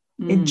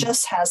 It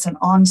just has an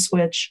on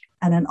switch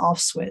and an off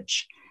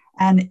switch.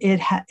 And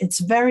it's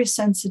very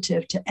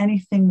sensitive to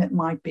anything that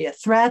might be a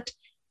threat,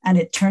 and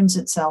it turns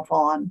itself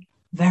on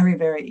very,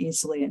 very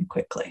easily and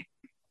quickly,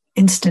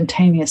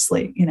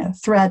 instantaneously,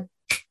 threat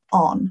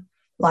on,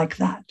 like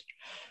that.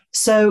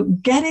 So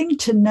getting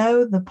to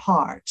know the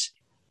part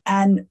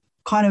and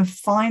kind of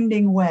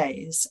finding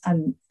ways,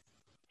 and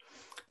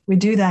we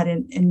do that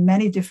in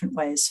many different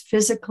ways,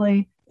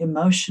 physically,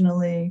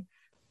 emotionally,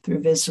 through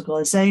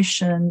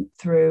visualization,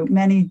 through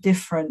many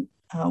different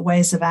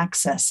ways of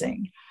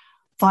accessing,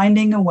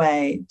 finding a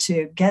way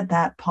to get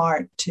that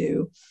part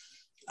to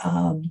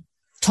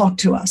talk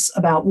to us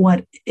about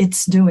what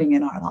it's doing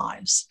in our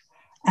lives.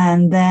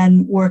 And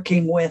then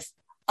working with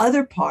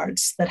other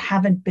parts that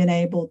haven't been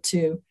able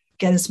to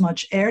get as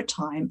much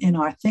airtime in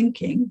our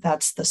thinking.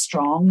 That's the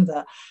strong,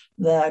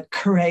 the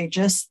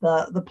courageous,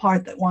 the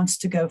part that wants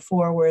to go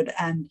forward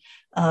and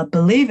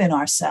believe in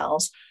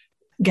ourselves,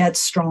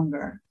 gets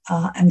stronger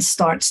and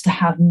starts to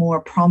have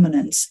more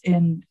prominence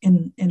in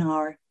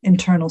our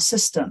internal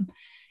system.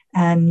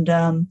 And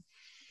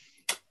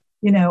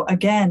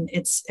again,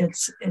 it's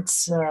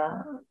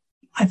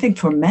I think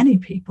for many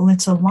people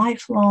it's a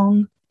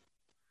lifelong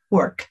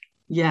work.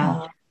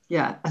 A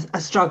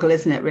struggle,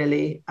 isn't it,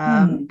 really?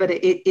 But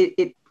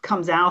it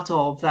comes out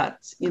of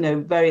that,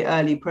 very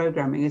early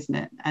programming, isn't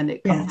it? And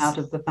it comes Yes. out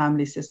of the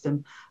family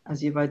system,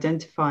 as you've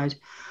identified.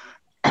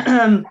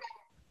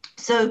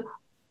 So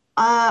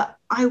I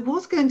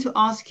was going to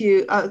ask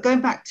you,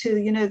 going back to,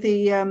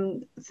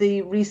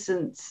 the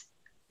recent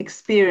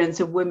experience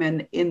of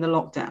women in the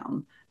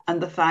lockdown,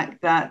 and the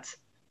fact that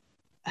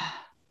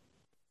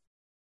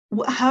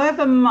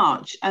however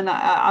much, and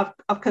I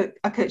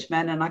coach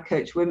men and I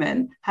coach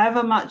women,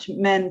 however much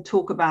men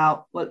talk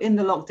about, well, in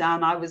the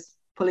lockdown, I was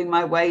pulling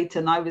my weight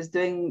and I was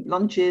doing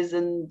lunches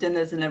and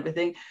dinners and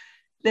everything,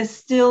 there's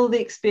still the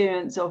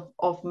experience of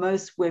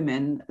most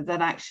women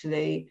that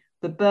actually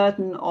the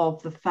burden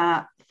of the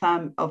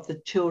of the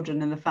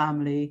children in the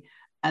family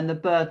and the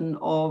burden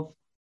of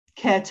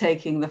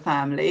caretaking the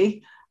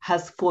family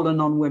has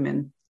fallen on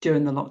women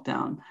during the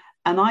lockdown.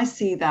 And I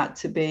see that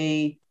to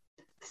be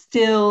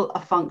still a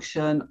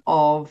function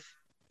of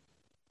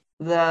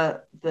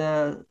the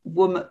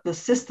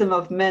system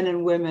of men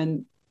and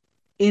women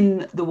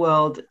in the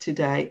world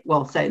today.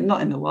 Well, say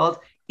not in the world,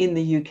 in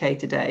the UK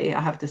today.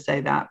 I have to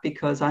say that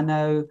because I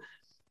know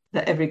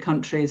that every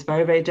country is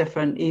very, very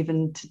different.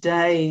 Even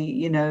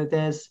today,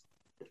 there's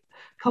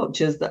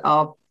cultures that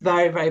are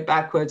very, very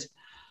backward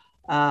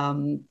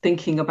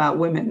thinking about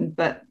women.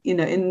 But,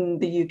 in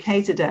the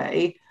UK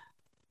today,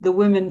 the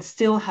women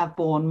still have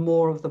borne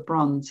more of the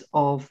brunt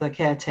of the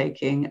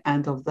caretaking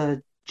and of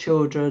the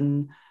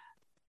children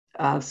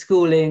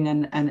schooling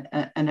and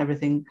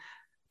everything.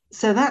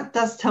 So that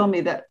does tell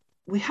me that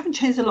we haven't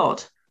changed a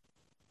lot.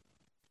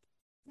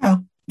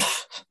 No,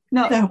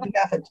 No, we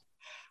haven't.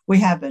 We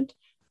haven't.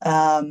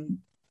 So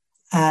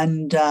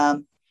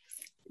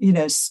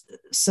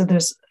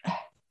there's,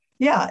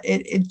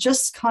 it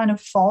just kind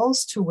of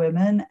falls to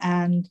women.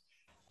 And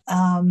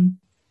I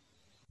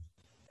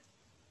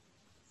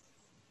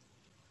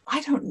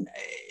don't,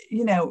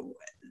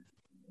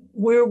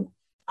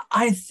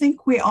 I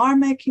think we are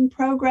making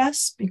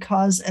progress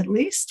because at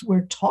least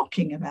we're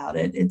talking about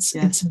it. It's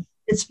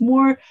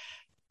more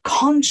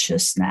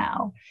conscious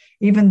now,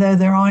 even though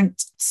there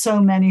aren't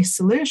so many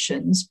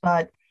solutions,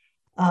 but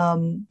at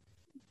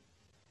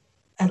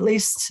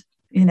least,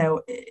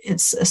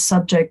 it's a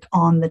subject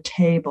on the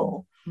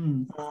table.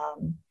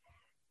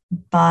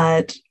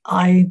 But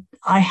I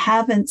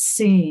haven't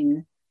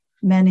seen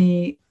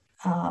many,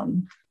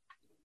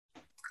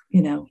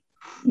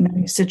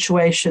 many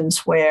situations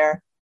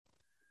where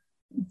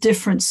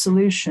different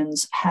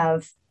solutions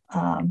have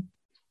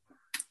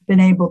been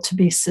able to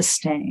be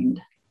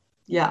sustained.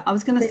 Yeah, I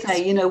was going to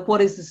say,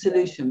 what is the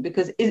solution?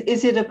 Because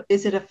is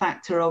it a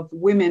factor of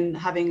women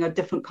having a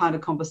different kind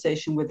of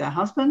conversation with their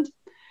husband?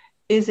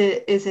 Is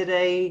it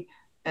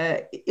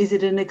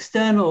an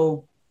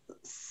external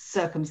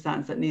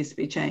circumstance that needs to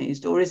be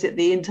changed, or is it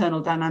the internal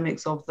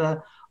dynamics of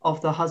the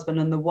husband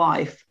and the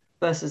wife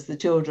versus the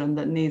children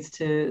that needs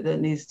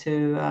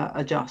to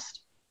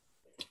adjust?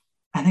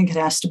 I think it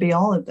has to be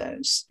all of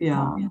those.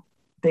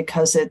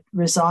 Because it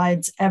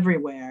resides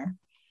everywhere.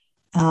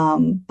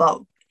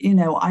 But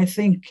I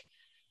think,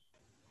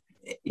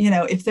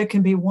 if there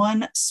can be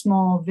one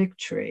small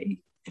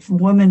victory, if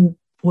women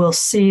will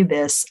see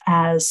this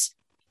as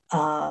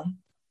a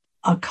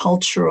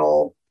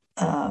cultural,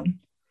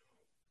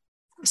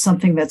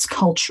 something that's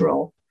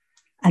cultural,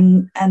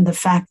 and the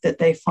fact that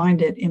they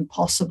find it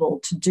impossible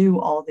to do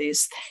all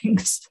these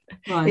things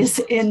is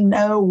in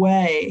no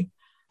way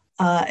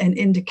an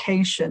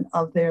indication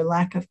of their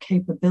lack of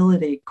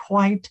capability.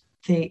 Quite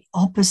the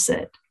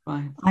opposite.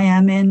 Right. I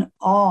am in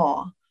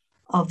awe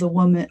of the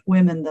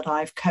women that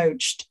I've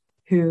coached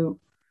who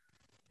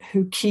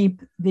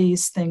keep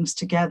these things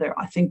together.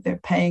 I think they're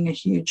paying a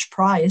huge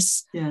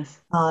price.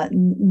 Yes.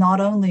 Not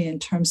only in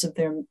terms of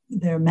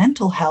their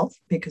mental health,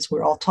 because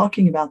we're all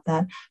talking about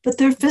that, but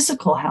their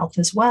physical health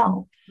as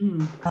well.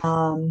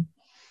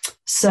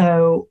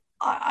 So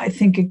I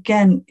think,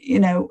 again,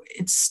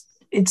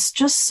 it's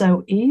just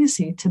so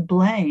easy to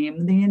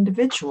blame the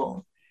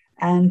individual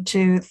and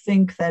to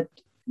think that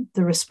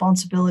the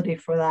responsibility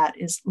for that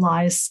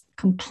lies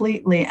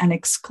completely and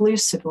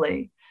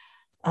exclusively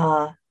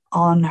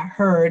on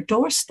her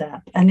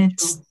doorstep, and it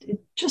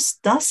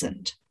just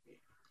doesn't.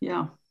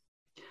 Yeah,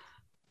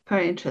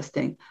 very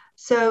interesting.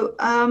 So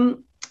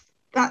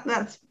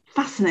that's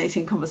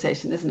fascinating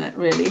conversation, isn't it?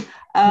 Really.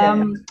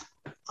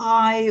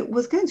 I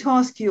was going to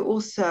ask you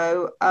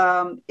also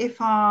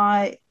if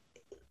I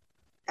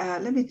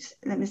let me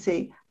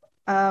see.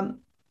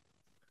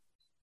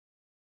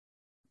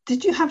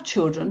 Did you have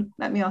children?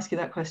 Let me ask you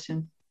that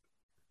question.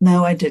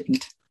 No, I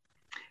didn't.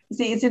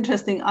 See, it's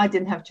interesting. I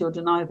didn't have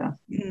children either.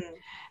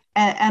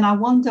 And I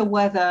wonder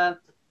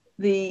whether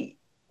that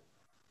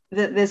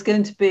there's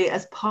going to be,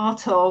 as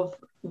part of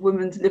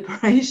women's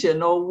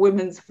liberation or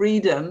women's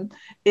freedom,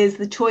 is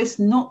the choice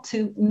not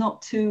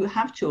to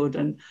have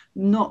children,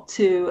 not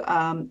to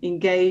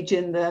engage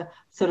in the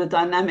sort of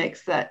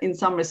dynamics that, in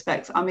some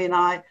respects, I mean,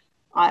 I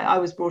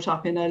was brought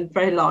up in a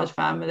very large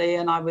family,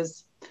 and I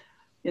was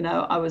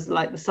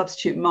like the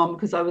substitute mom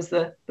because I was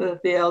the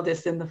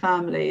eldest in the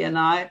family, and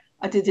I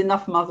did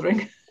enough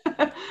mothering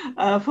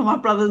for my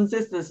brothers and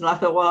sisters. And I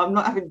thought, well,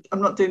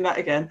 I'm not doing that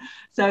again.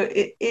 So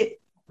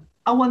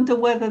I wonder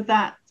whether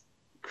that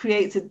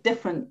creates a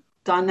different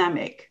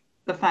dynamic.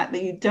 The fact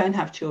that you don't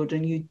have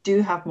children, you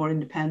do have more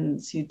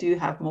independence, you do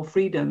have more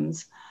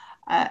freedoms,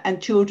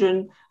 and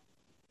children,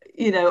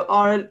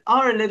 are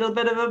a little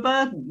bit of a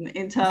burden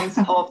in terms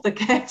of the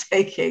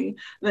caretaking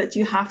that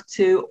you have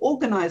to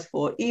organize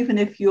for, even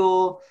if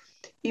you're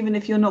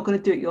not going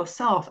to do it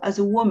yourself. As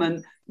a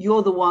woman,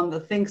 you're the one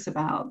that thinks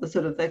about the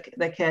sort of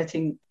the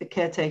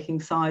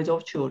caretaking side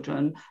of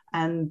children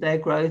and their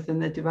growth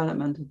and their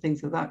development and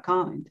things of that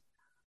kind.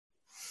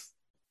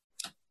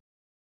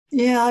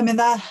 Yeah, I mean,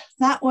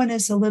 that one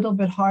is a little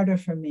bit harder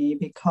for me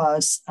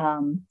because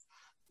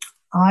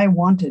I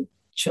wanted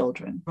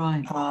children.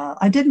 Right.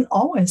 I didn't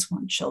always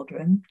want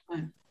children.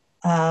 Right.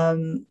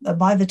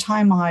 By the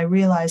time I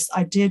realized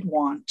I did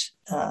want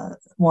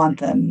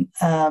them,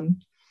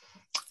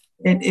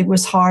 it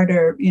was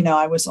harder.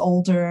 I was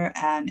older,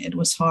 and it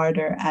was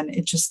harder, and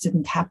it just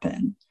didn't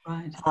happen.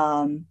 Right.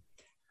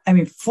 I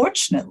mean,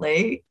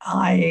 fortunately,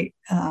 my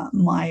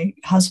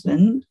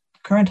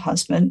current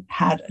husband,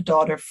 had a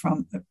daughter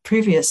from a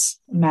previous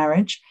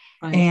marriage.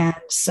 Right. And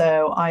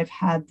so I've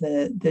had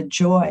the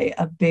joy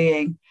of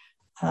being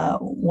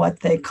what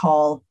they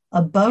call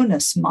a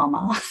bonus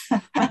mama.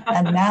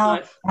 And now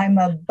Nice. I'm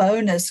a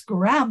bonus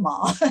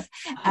grandma.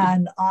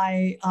 And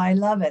I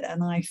love it.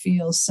 And I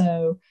feel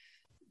so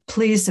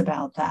pleased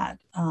about that.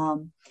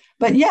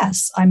 But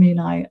yes, I mean,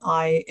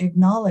 I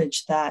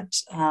acknowledge that,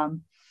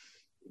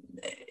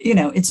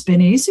 it's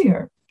been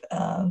easier,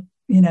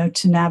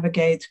 to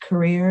navigate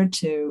career,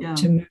 to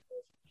move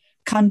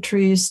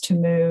countries, to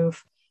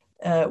move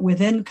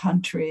within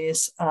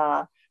countries,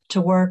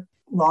 to work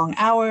long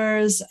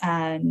hours,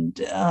 and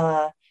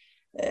to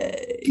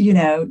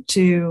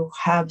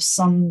have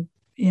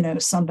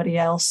somebody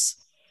else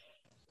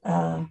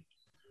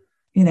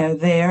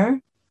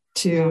there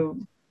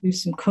to do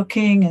some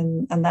cooking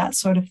and that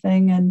sort of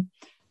thing. And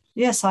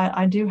yes,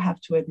 I do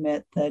have to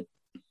admit that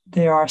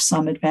there are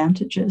some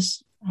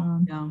advantages.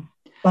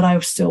 But I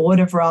still would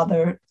have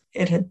rather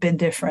it had been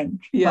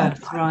different. Yes,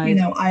 but, right.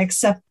 I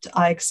accept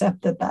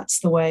that that's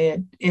the way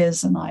it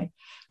is. And I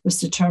was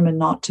determined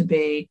not to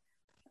be,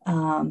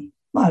 I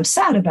was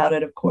sad about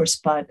it, of course,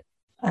 but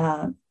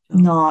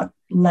not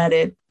let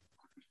it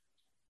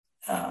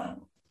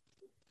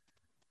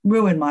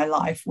ruin my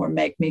life or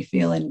make me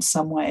feel in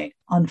some way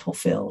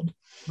unfulfilled.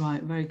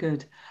 Right, very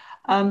good.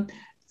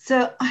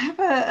 So I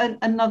have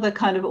another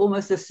kind of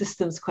almost a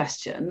systems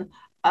question.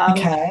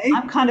 Okay.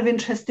 I'm kind of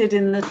interested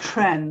in the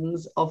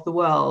trends of the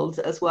world,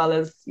 as well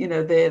as,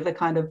 the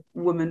kind of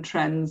women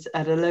trends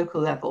at a local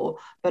level,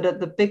 but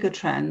at the bigger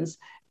trends.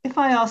 If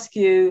I ask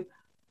you,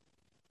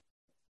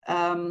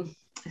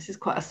 this is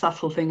quite a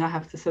subtle thing I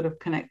have to sort of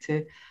connect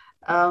to.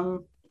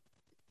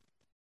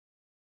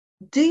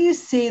 Do you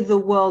see the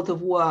world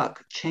of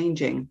work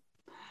changing?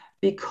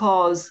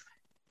 Because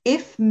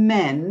if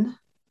men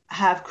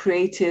have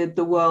created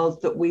the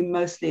world that we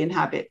mostly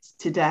inhabit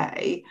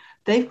today,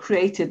 they've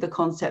created the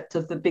concept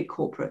of the big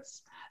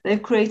corporates.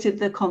 They've created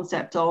the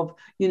concept of,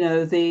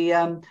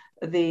 the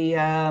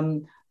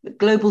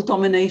global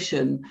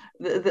domination,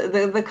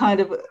 the kind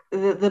of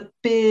the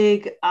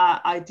big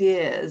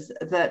ideas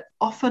that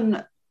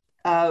often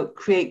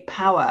create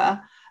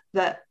power,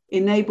 that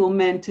enable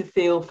men to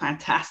feel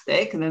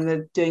fantastic, and then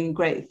they're doing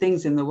great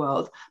things in the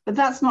world. But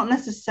that's not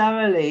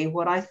necessarily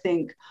what I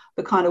think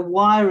the kind of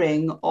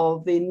wiring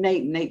of the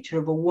innate nature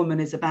of a woman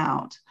is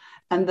about.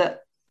 And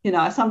that,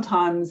 I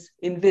sometimes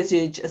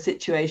envisage a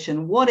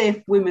situation, what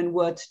if women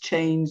were to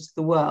change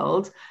the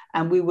world,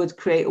 and we would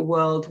create a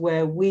world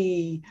where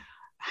we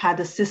had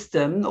a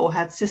system, or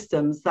had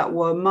systems that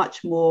were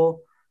much more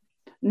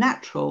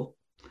natural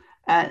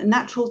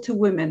to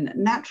women,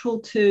 natural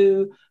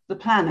to the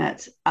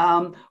planet,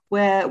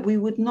 where we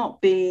would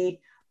not be,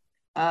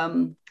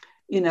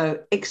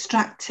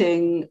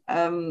 extracting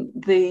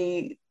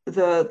the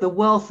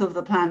wealth of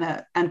the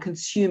planet and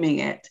consuming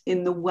it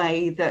in the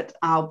way that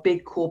our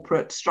big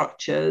corporate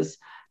structures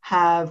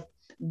have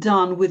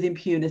done with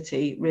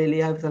impunity,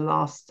 really, over the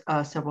last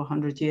several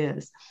hundred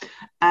years.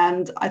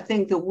 And I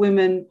think that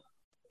women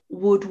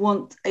would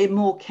want a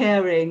more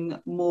caring,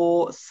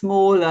 more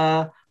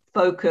smaller,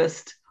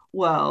 focused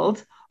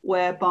world,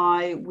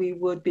 whereby we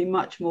would be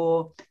much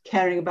more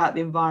caring about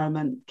the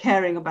environment,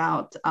 caring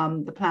about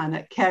the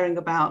planet, caring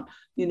about,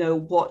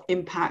 what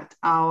impact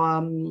our,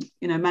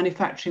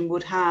 manufacturing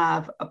would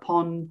have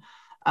upon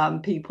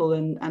people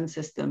and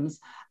systems.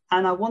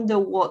 And I wonder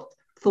what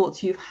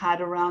thoughts you've had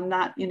around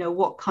that.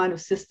 What kind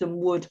of system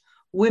would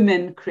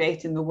women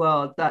create in the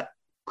world that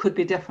could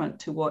be different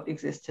to what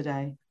exists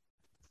today?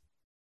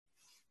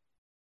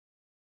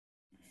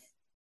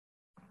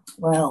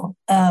 Well,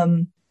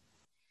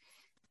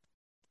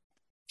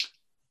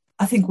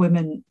 I think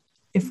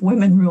if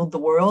women ruled the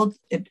world,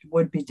 it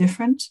would be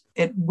different.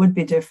 It would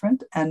be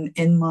different. And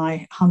in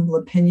my humble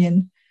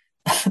opinion,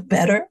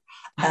 better.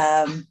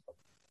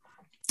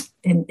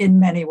 In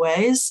many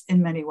ways.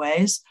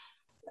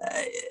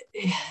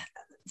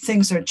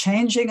 things are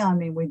changing. I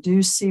mean, we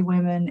do see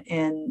women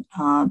in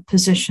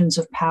positions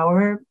of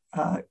power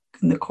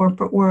in the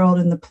corporate world,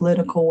 in the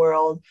political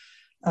world,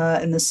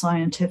 in the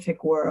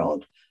scientific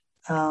world.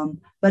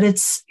 But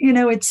it's,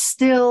 it's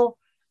still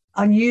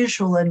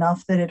unusual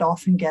enough that it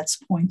often gets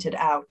pointed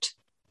out.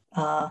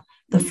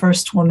 The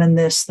first woman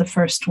this, the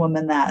first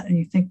woman that. And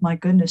you think, my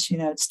goodness,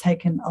 it's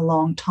taken a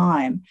long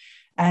time.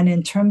 And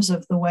in terms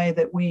of the way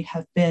that we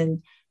have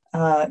been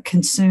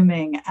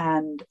consuming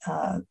and,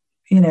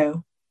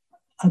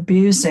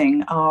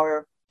 abusing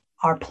our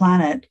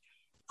planet,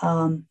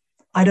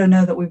 I don't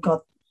know that we've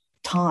got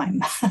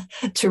time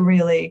to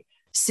really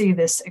see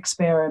this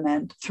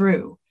experiment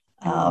through.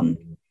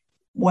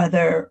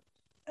 Whether,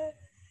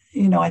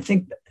 I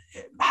think,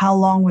 how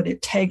long would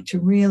it take to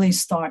really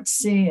start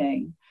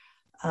seeing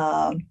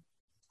a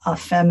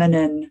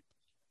feminine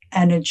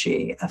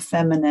energy, a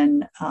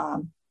feminine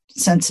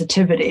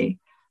sensitivity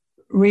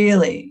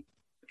really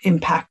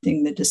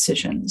impacting the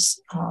decisions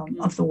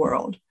of the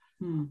world?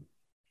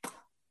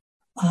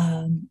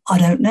 I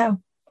don't know.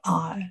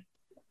 I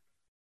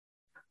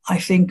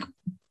think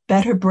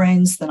better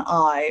brains than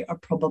I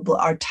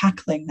are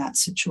tackling that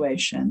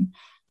situation.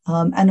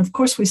 And of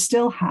course, we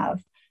still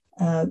have.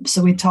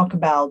 So we talk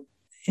about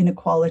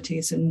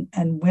inequalities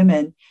and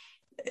women.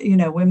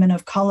 Women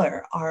of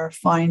color are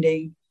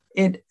finding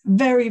it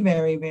very,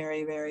 very,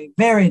 very, very,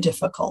 very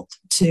difficult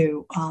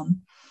to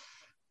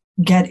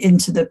get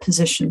into the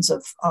positions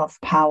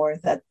of power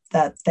that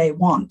they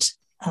want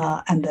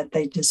and that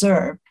they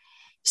deserve.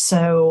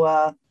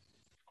 So,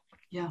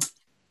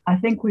 I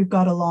think we've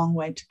got a long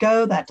way to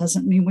go. That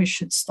doesn't mean we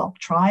should stop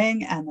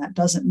trying, and that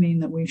doesn't mean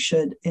that we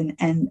should in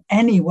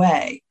any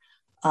way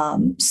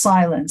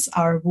silence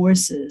our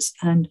voices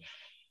and,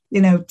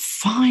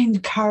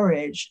 find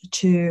courage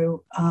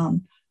to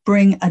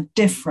bring a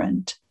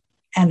different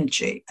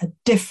energy, a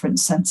different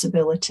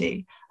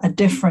sensibility, a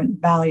different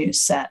value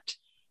set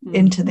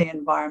into the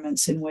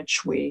environments in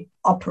which we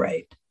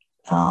operate.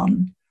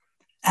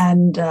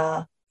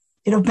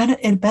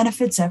 It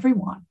benefits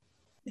everyone.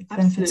 It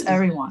benefits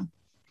everyone.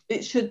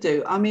 It should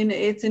do. I mean,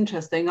 it's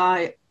interesting.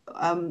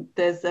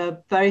 There's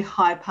a very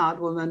high-powered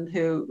woman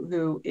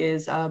who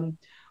is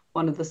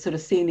one of the sort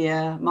of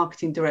senior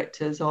marketing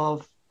directors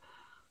of,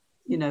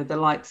 the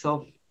likes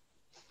of,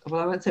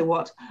 well, I won't say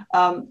what,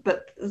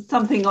 but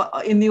something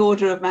in the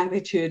order of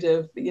magnitude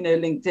of,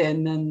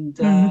 LinkedIn and,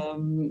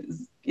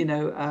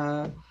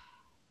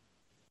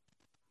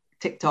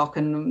 TikTok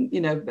and,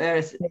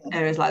 various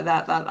areas like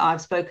that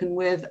I've spoken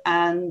with.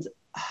 And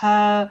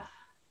her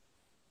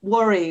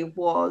worry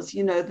was,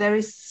 there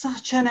is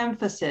such an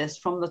emphasis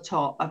from the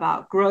top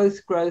about growth.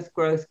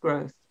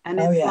 And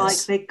it's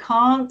like they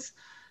can't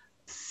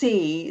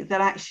see that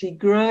actually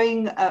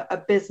growing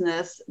a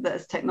business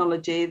that's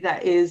technology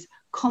that is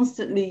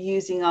constantly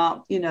using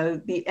up,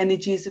 the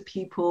energies of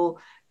people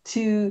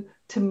to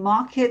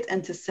market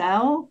and to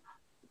sell,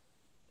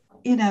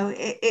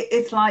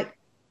 it's like,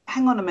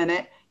 hang on a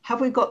minute, have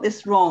we got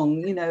this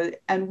wrong?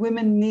 And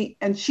women need,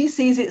 and she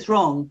sees it's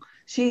wrong.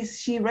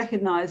 She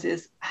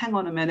recognizes, hang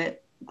on a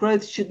minute,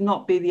 growth should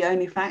not be the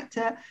only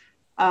factor.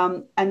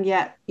 And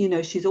yet,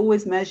 she's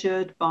always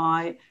measured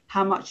by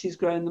how much she's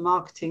grown the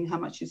marketing, how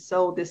much she's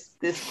sold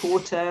this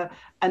quarter.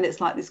 And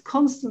it's like this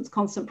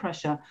constant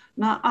pressure.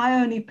 Now,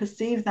 I only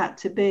perceive that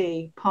to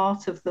be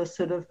part of the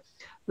sort of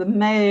the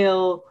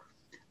male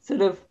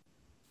sort of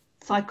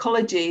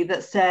psychology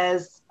that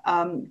says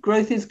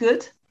growth is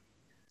good.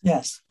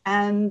 Yes.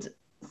 And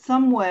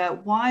somewhere,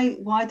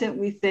 why don't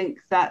we think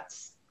that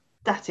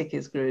static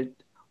is good?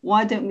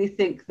 Why don't we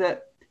think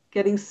that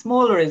getting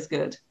smaller is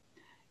good?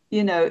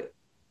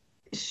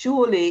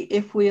 Surely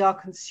if we are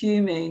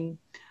consuming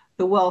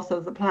the wealth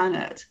of the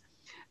planet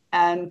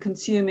and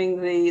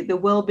consuming the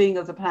well-being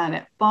of the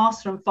planet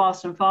faster and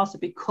faster and faster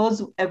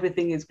because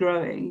everything is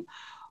growing,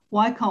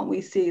 why can't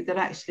we see that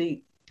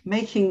actually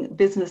making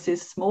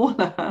businesses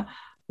smaller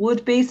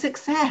would be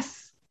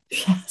success?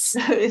 Yes.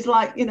 So it's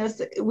like,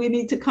 we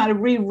need to kind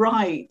of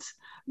rewrite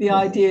the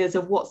ideas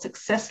of what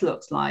success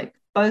looks like,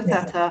 both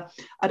at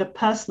a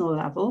personal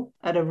level,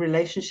 at a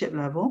relationship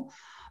level,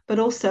 but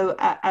also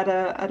at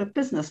a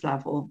business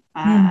level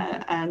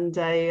and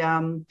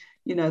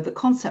the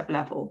concept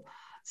level.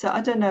 So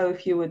I don't know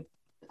if you would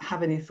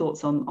have any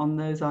thoughts on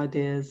those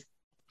ideas.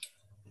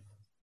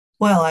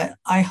 Well,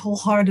 I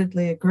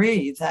wholeheartedly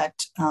agree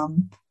that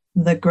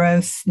the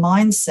growth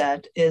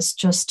mindset is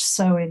just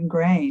so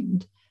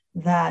ingrained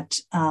that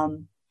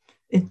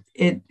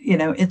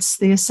it's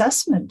the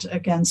assessment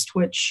against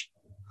which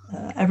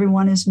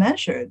everyone is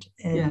measured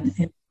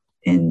in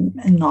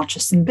not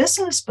just in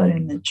business, but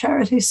in the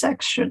charity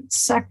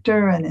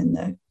sector and in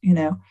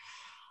the,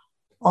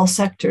 all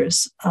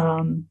sectors.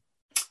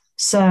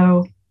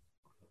 So,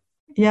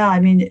 yeah, I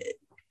mean,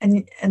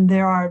 and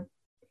there are,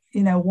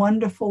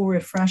 wonderful,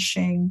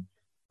 refreshing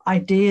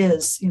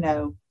ideas.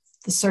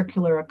 The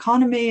circular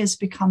economy is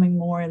becoming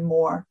more and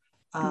more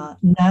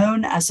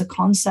known as a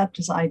concept,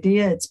 as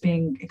idea. It's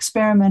being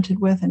experimented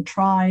with and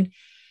tried.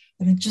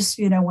 But it just,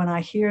 when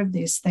I hear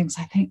these things,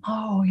 I think,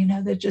 oh,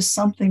 there's just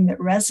something that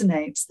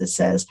resonates that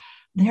says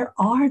there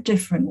are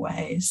different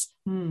ways.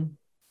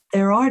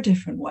 There are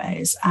different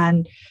ways.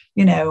 And,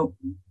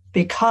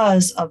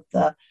 because of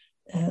the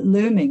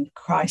looming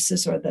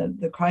crisis, or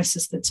the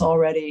crisis that's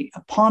already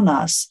upon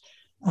us,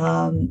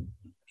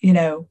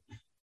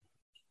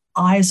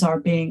 eyes are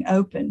being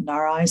opened.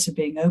 Our eyes are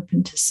being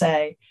opened to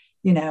say,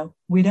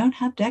 we don't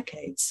have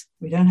decades.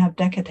 We don't have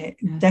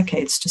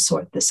decades to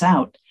sort this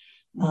out.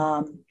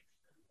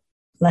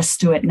 Let's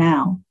do it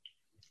now.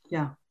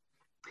 Yeah.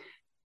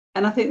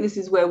 And I think this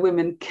is where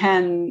women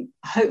can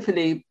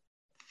hopefully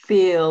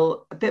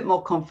feel a bit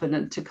more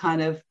confident to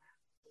kind of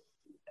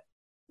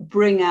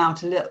bring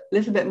out a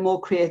little bit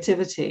more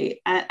creativity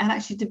and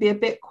actually to be a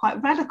bit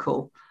quite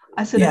radical.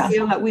 I sort of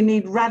feel like we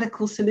need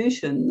radical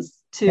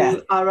solutions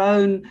to our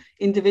own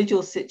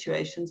individual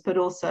situations, but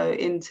also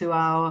into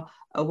our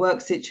work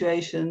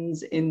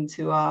situations,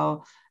 into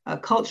our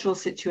cultural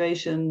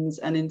situations,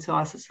 and into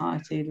our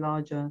society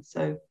larger.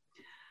 So,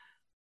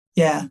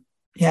 yeah.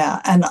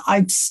 And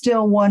I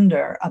still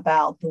wonder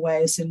about the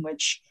ways in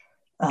which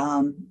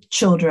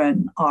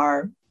children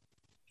are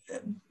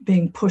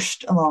being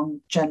pushed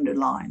along gender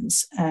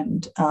lines.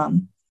 And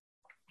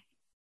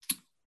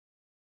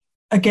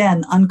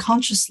again,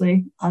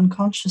 unconsciously,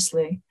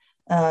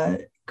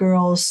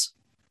 girls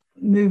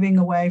moving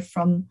away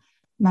from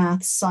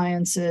math,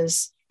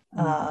 sciences,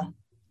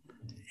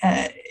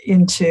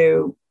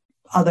 into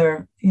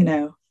other,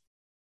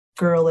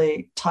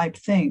 girly type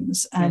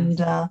things.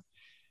 And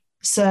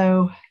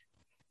so,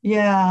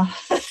 yeah.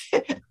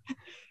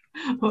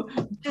 Well,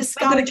 just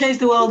not going to change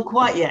the world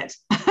quite yet,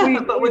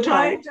 but we're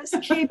trying.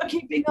 Just keep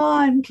keeping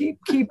on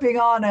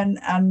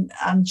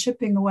and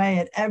chipping away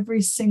at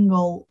every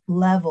single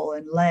level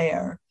and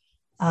layer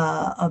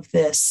of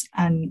this,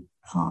 and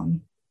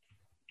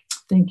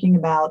thinking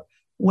about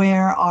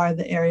where are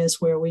the areas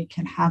where we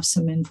can have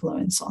some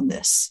influence on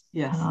this.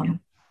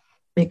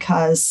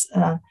 Because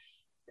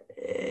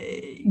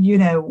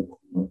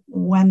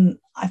when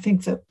I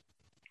think that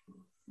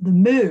the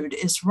mood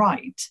is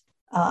right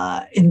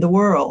in the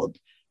world,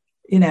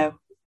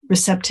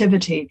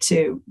 receptivity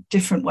to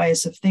different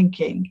ways of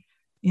thinking,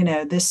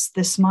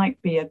 this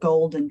might be a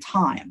golden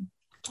time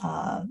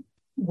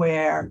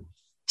where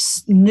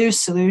new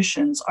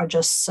solutions are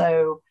just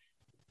so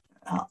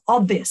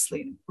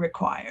obviously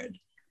required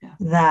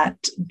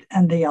that,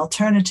 and the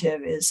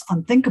alternative is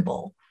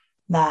unthinkable,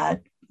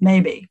 that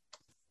maybe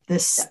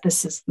this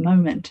is the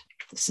moment,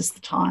 this is the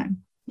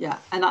time. Yeah,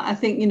 and I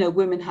think,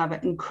 women have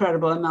an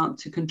incredible amount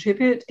to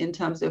contribute in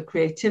terms of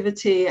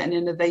creativity and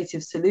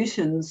innovative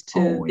solutions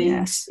to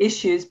these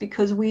issues,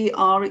 because we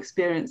are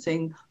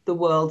experiencing the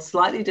world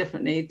slightly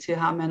differently to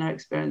how men are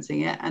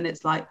experiencing it. And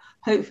it's like,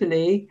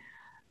 hopefully,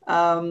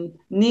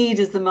 need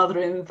is the mother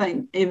of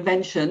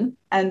invention.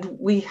 And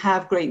we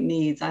have great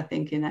needs, I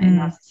think, in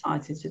our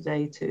society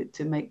today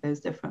to make those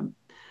different.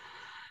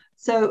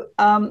 So,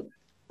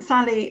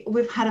 Sally,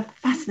 we've had a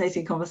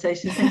fascinating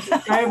conversation. Thank you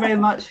very, very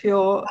much for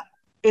your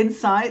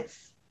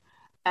insights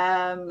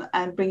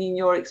and bringing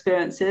your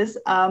experiences.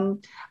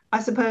 I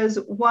suppose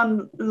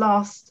one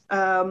last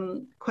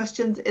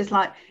question is,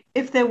 like,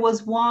 if there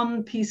was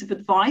one piece of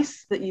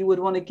advice that you would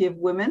want to give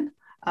women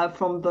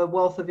from the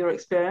wealth of your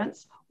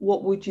experience,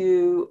 what would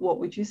you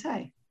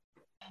say?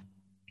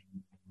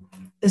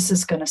 This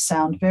is going to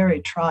sound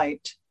very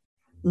trite.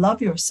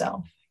 Love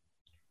yourself.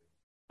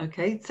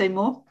 Okay, say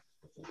more.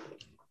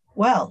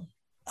 Well,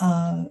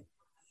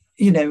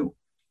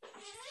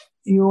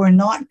 you are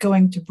not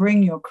going to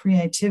bring your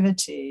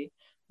creativity,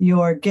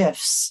 your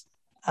gifts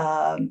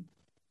out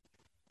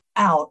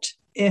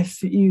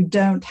if you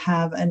don't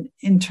have an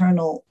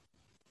internal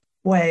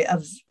way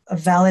of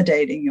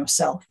validating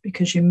yourself,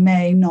 because you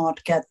may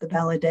not get the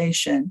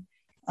validation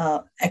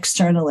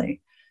externally.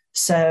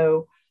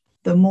 So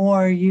the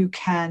more you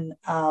can,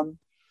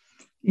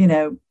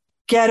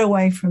 get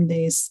away from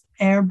these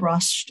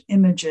airbrushed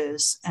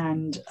images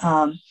and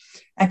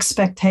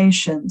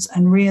expectations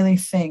and really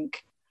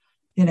think,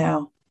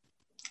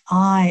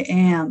 I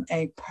am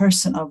a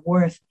person of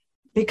worth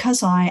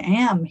because I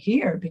am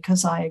here,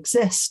 because I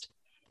exist.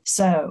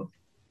 So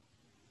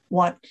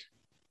what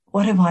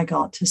have I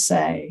got to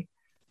say?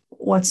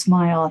 What's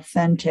my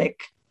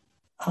authentic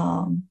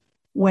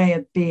way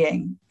of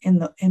being in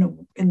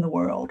the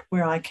world,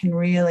 where I can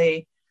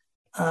really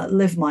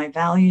live my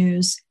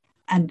values?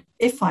 And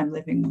if I'm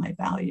living my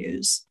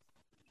values,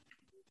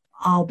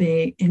 I'll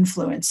be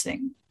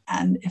influencing.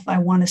 And if I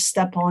want to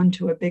step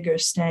onto a bigger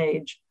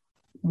stage,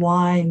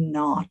 why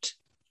not?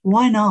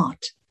 Why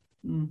not?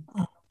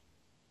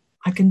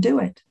 I can do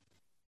it.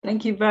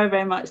 Thank you very,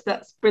 very much.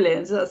 That's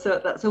brilliant.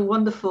 That's a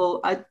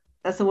wonderful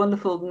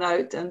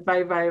note, and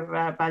very, very,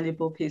 very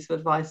valuable piece of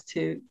advice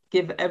to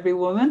give every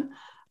woman.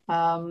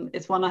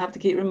 It's one I have to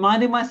keep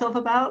reminding myself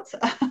about.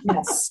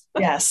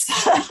 Yes.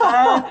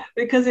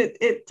 Because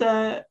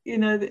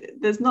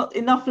there's not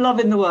enough love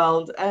in the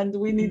world, and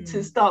we need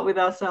to start with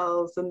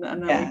ourselves, and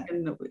then we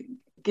can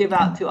give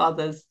out to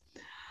others.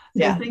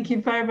 So thank you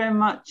very, very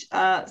much,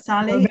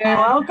 Sally. You're very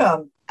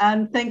welcome.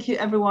 And thank you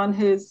everyone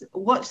who's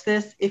watched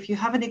this. If you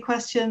have any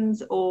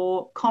questions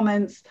or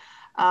comments,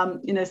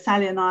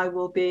 Sally and I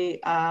will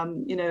be,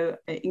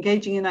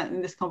 engaging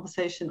in this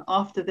conversation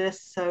after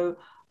this. So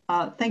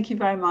thank you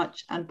very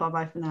much, and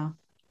bye-bye for now.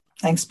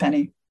 Thanks,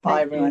 Penny.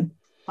 Bye, everyone.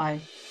 Bye.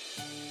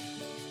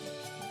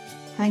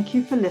 Thank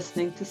you for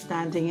listening to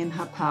Standing in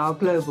Her Power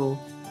Global.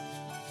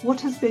 What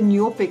has been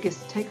your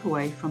biggest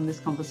takeaway from this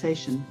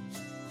conversation?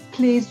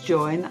 Please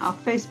join our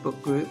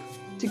Facebook group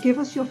to give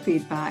us your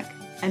feedback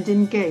and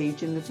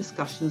engage in the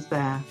discussions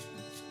there.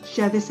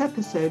 Share this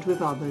episode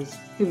with others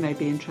who may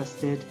be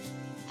interested.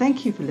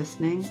 Thank you for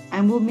listening,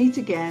 and we'll meet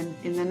again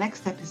in the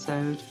next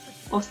episode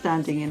of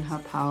Standing in Her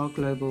Power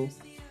Global.